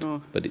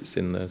find, but it's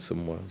in there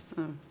somewhere.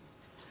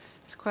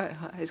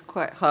 It's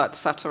quite hard to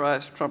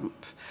satirise Trump.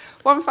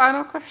 One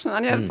final question.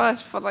 Any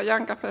advice for the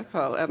younger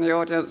people in the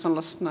audience and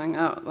listening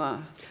out there?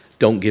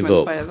 Don't give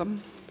up.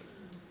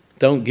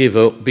 Don't give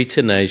up. Be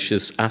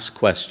tenacious. Ask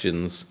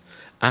questions.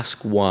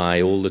 Ask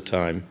why all the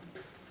time.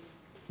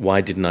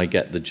 Why didn't I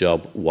get the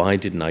job? Why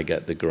didn't I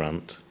get the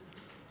grant?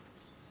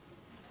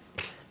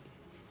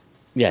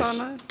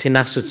 Yes,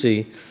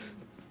 tenacity.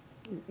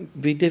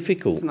 Be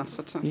difficult.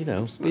 Tenacity.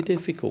 Be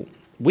difficult.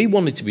 We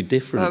want it to be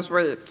different. Those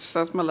weeds,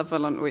 those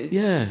malevolent weeds.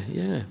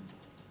 Yeah.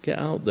 Get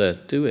out there,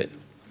 do it.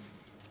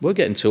 We're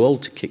getting too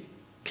old to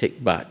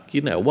kick back.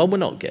 Well, we're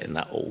not getting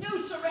that old.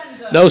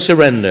 No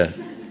surrender.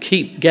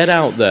 Get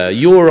out there.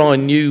 You're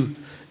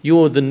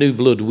the new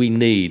blood we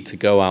need to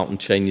go out and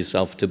chain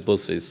yourself to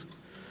buses.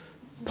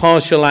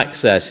 Partial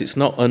access, it's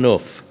not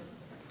enough.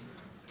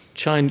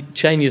 Chain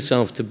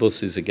yourself to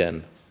buses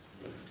again.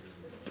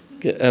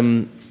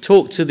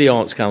 Talk to the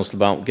Arts Council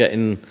about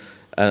getting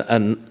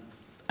an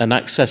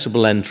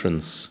accessible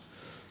entrance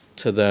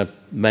to the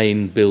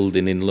main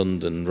building in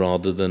London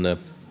rather than a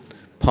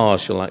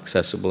partial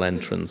accessible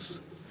entrance.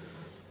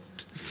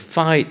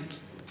 Fight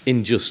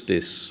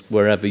injustice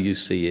wherever you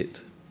see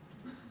it.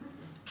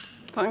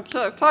 Thank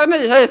you.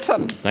 Tony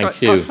Hayton.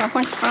 Thank you.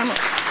 Thank you very much.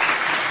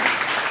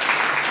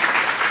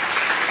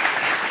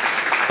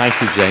 Thank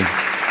you, Jane.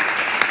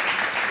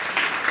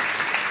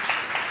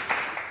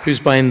 Who's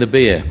buying the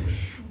beer?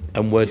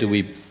 And where do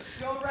we...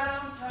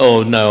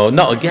 Oh, no,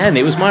 not again.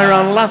 It was my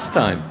round last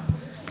time.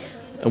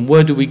 And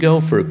where do we go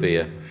for a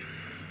beer?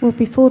 Well,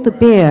 before the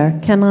beer,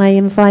 can I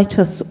invite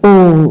us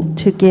all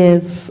to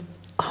give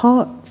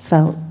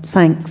heartfelt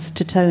thanks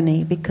to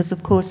Tony, because,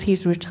 of course,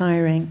 he's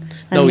retiring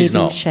and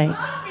leaving Shape.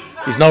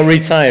 He's not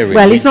retiring.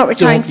 Well, he's not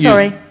retiring,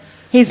 sorry.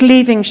 He's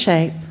leaving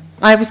Shape.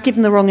 I was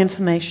given the wrong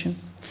information.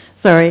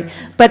 Sorry.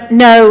 But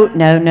no.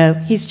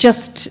 He's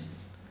just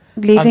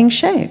leaving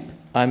Shape.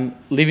 I'm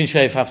leaving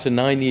Shape after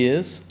 9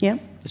 years. Yeah.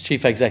 As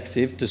chief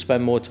executive, to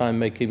spend more time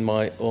making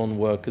my own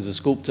work as a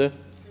sculptor.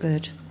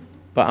 Good.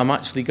 But I'm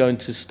actually going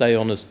to stay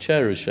on as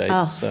chair of Shape.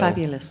 Oh,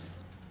 fabulous.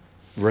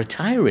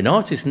 Retiring.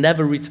 Artists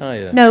never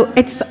retire. No,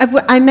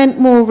 I meant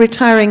more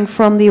retiring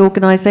from the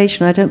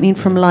organisation. I don't mean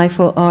from life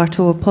or art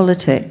or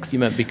politics. You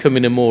meant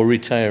becoming a more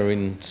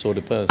retiring sort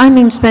of person. I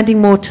mean spending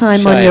more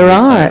time on your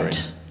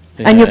art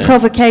and your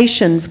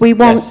provocations. We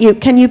want you.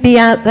 Can you be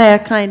out there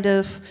kind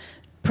of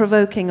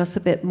provoking us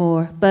a bit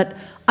more? But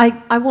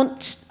I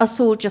want us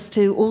all just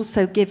to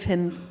also give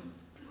him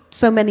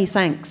so many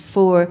thanks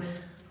for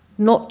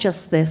not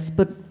just this,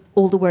 but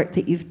all the work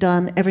that you've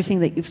done, everything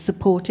that you've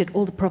supported,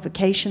 all the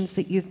provocations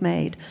that you've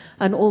made,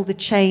 and all the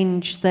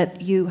change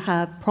that you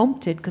have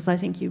prompted, because I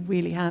think you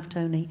really have,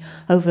 Tony,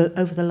 over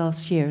the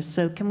last years.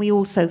 So can we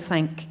also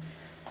thank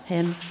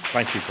him?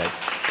 Thank you, Kate.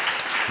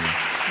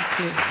 Thank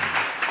you.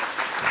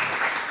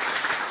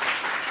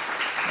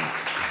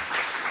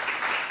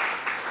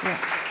 Yeah.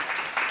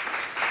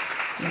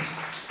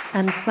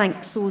 And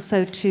thanks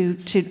also to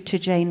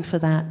Jane for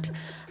that.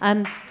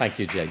 Thank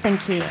you, Jane.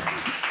 Thank you.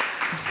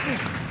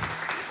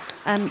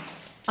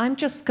 I'm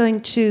just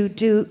going to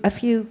do a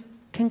few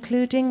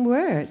concluding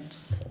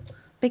words,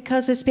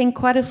 because it's been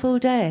quite a full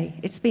day.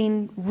 It's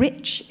been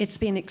rich, it's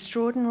been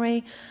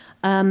extraordinary.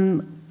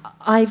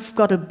 I've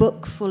got a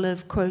book full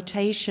of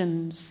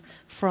quotations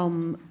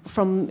from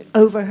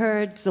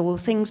overheards or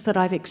things that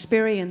I've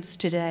experienced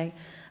today.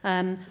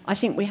 I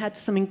think we had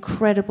some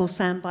incredible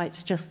sound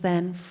bites just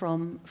then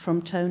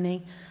from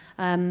Tony.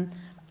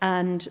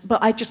 But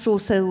I just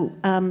also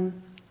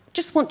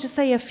just want to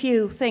say a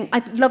few things. I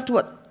loved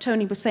what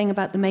Tony was saying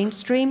about the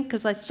mainstream,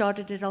 because I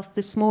started it off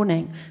this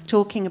morning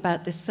talking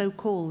about this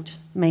so-called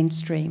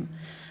mainstream.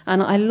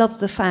 And I love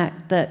the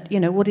fact that, you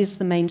know, what is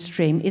the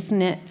mainstream?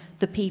 Isn't it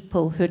the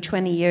people who are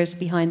 20 years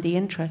behind the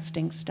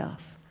interesting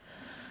stuff?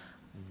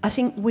 I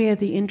think we're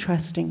the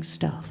interesting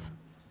stuff.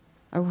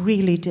 I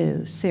really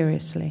do,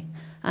 seriously.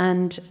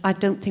 And I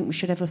don't think we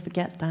should ever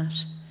forget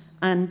that.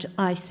 And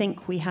I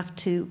think we have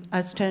to,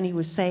 as Tony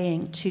was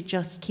saying, to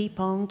just keep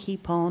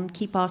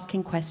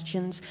asking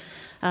questions.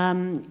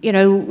 You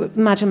know,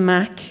 Madam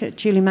Mac,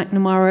 Julie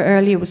McNamara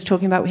earlier was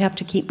talking about we have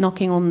to keep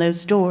knocking on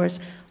those doors.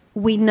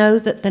 We know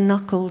that the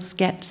knuckles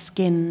get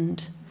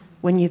skinned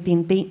when you've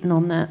been beaten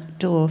on that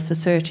door for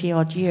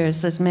 30-odd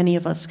years, as many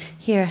of us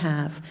here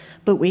have.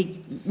 But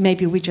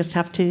maybe we just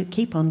have to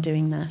keep on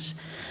doing that.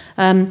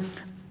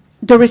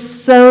 There are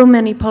so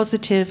many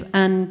positive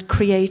and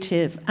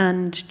creative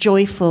and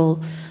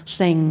joyful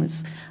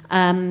things.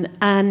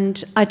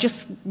 And I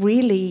just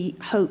really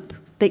hope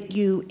that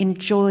you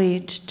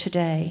enjoyed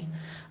today,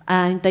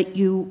 and that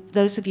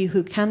those of you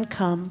who can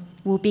come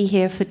will be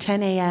here for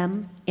 10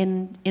 a.m.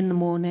 in the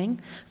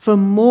morning for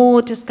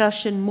more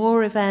discussion,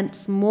 more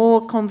events,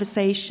 more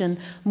conversation,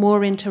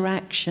 more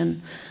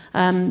interaction.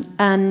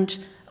 And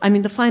I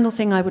mean, the final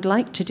thing I would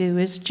like to do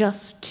is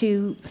just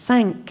to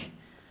thank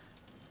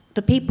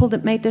the people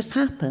that made this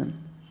happen,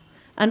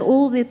 and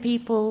all the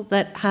people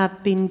that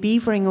have been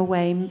beavering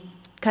away,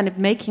 kind of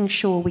making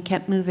sure we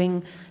kept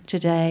moving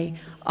today,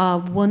 our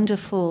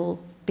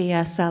wonderful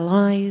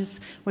BSLIs.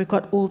 We've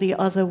got all the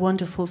other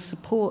wonderful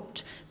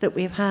support that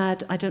we've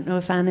had. I don't know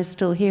if Anne is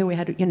still here. We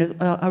had, you know,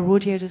 our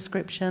audio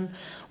description.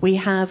 We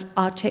have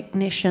our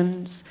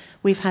technicians.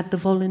 We've had the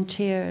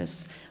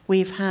volunteers.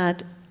 We've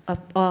had I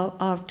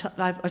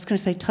was going to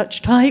say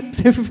touch type,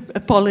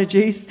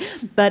 apologies,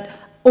 but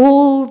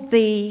all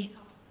the,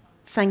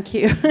 thank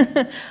you,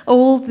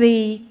 all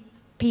the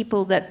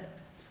people that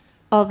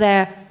are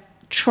there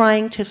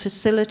trying to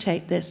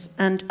facilitate this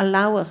and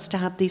allow us to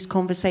have these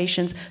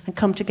conversations and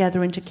come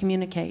together and to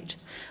communicate.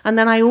 And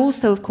then I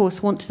also, of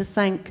course, want to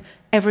thank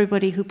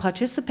everybody who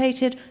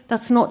participated.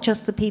 That's not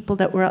just the people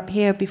that were up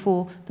here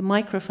before the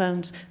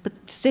microphones, but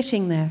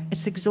sitting there.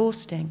 It's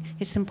exhausting.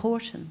 It's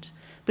important.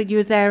 But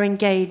you're there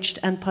engaged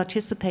and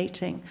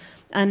participating.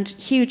 And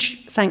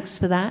huge thanks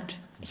for that.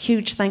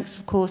 Huge thanks,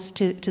 of course,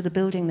 to the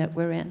building that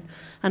we're in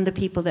and the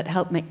people that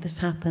helped make this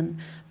happen.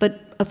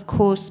 But, of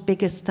course,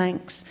 biggest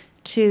thanks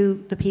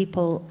to the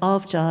people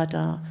of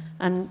Dada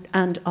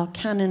and our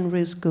canon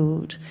Ruth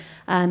Gould.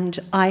 And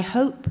I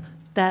hope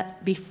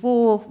that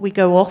before we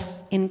go off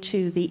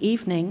into the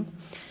evening,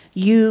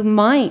 you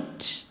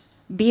might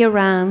be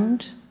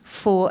around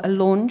for a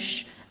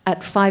launch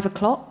at 5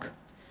 o'clock,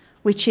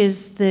 which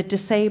is the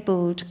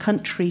Disabled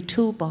Country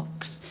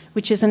Toolbox,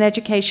 which is an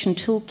education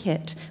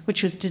toolkit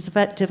which was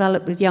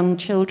developed with young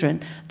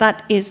children.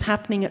 That is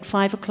happening at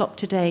 5 o'clock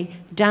today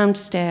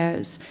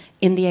downstairs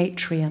in the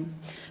atrium.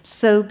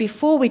 So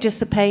before we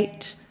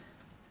dissipate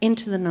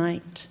into the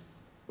night,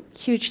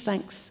 huge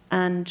thanks,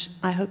 and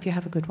I hope you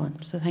have a good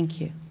one. So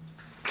thank you.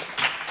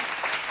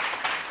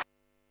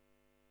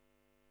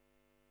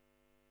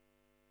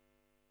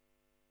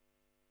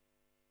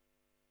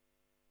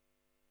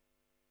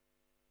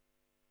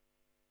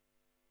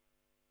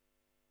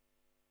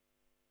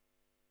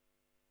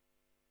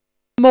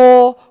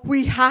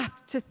 We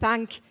have to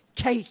thank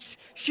Kate.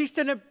 She's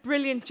done a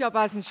brilliant job,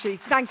 hasn't she?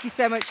 Thank you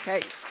so much,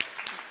 Kate.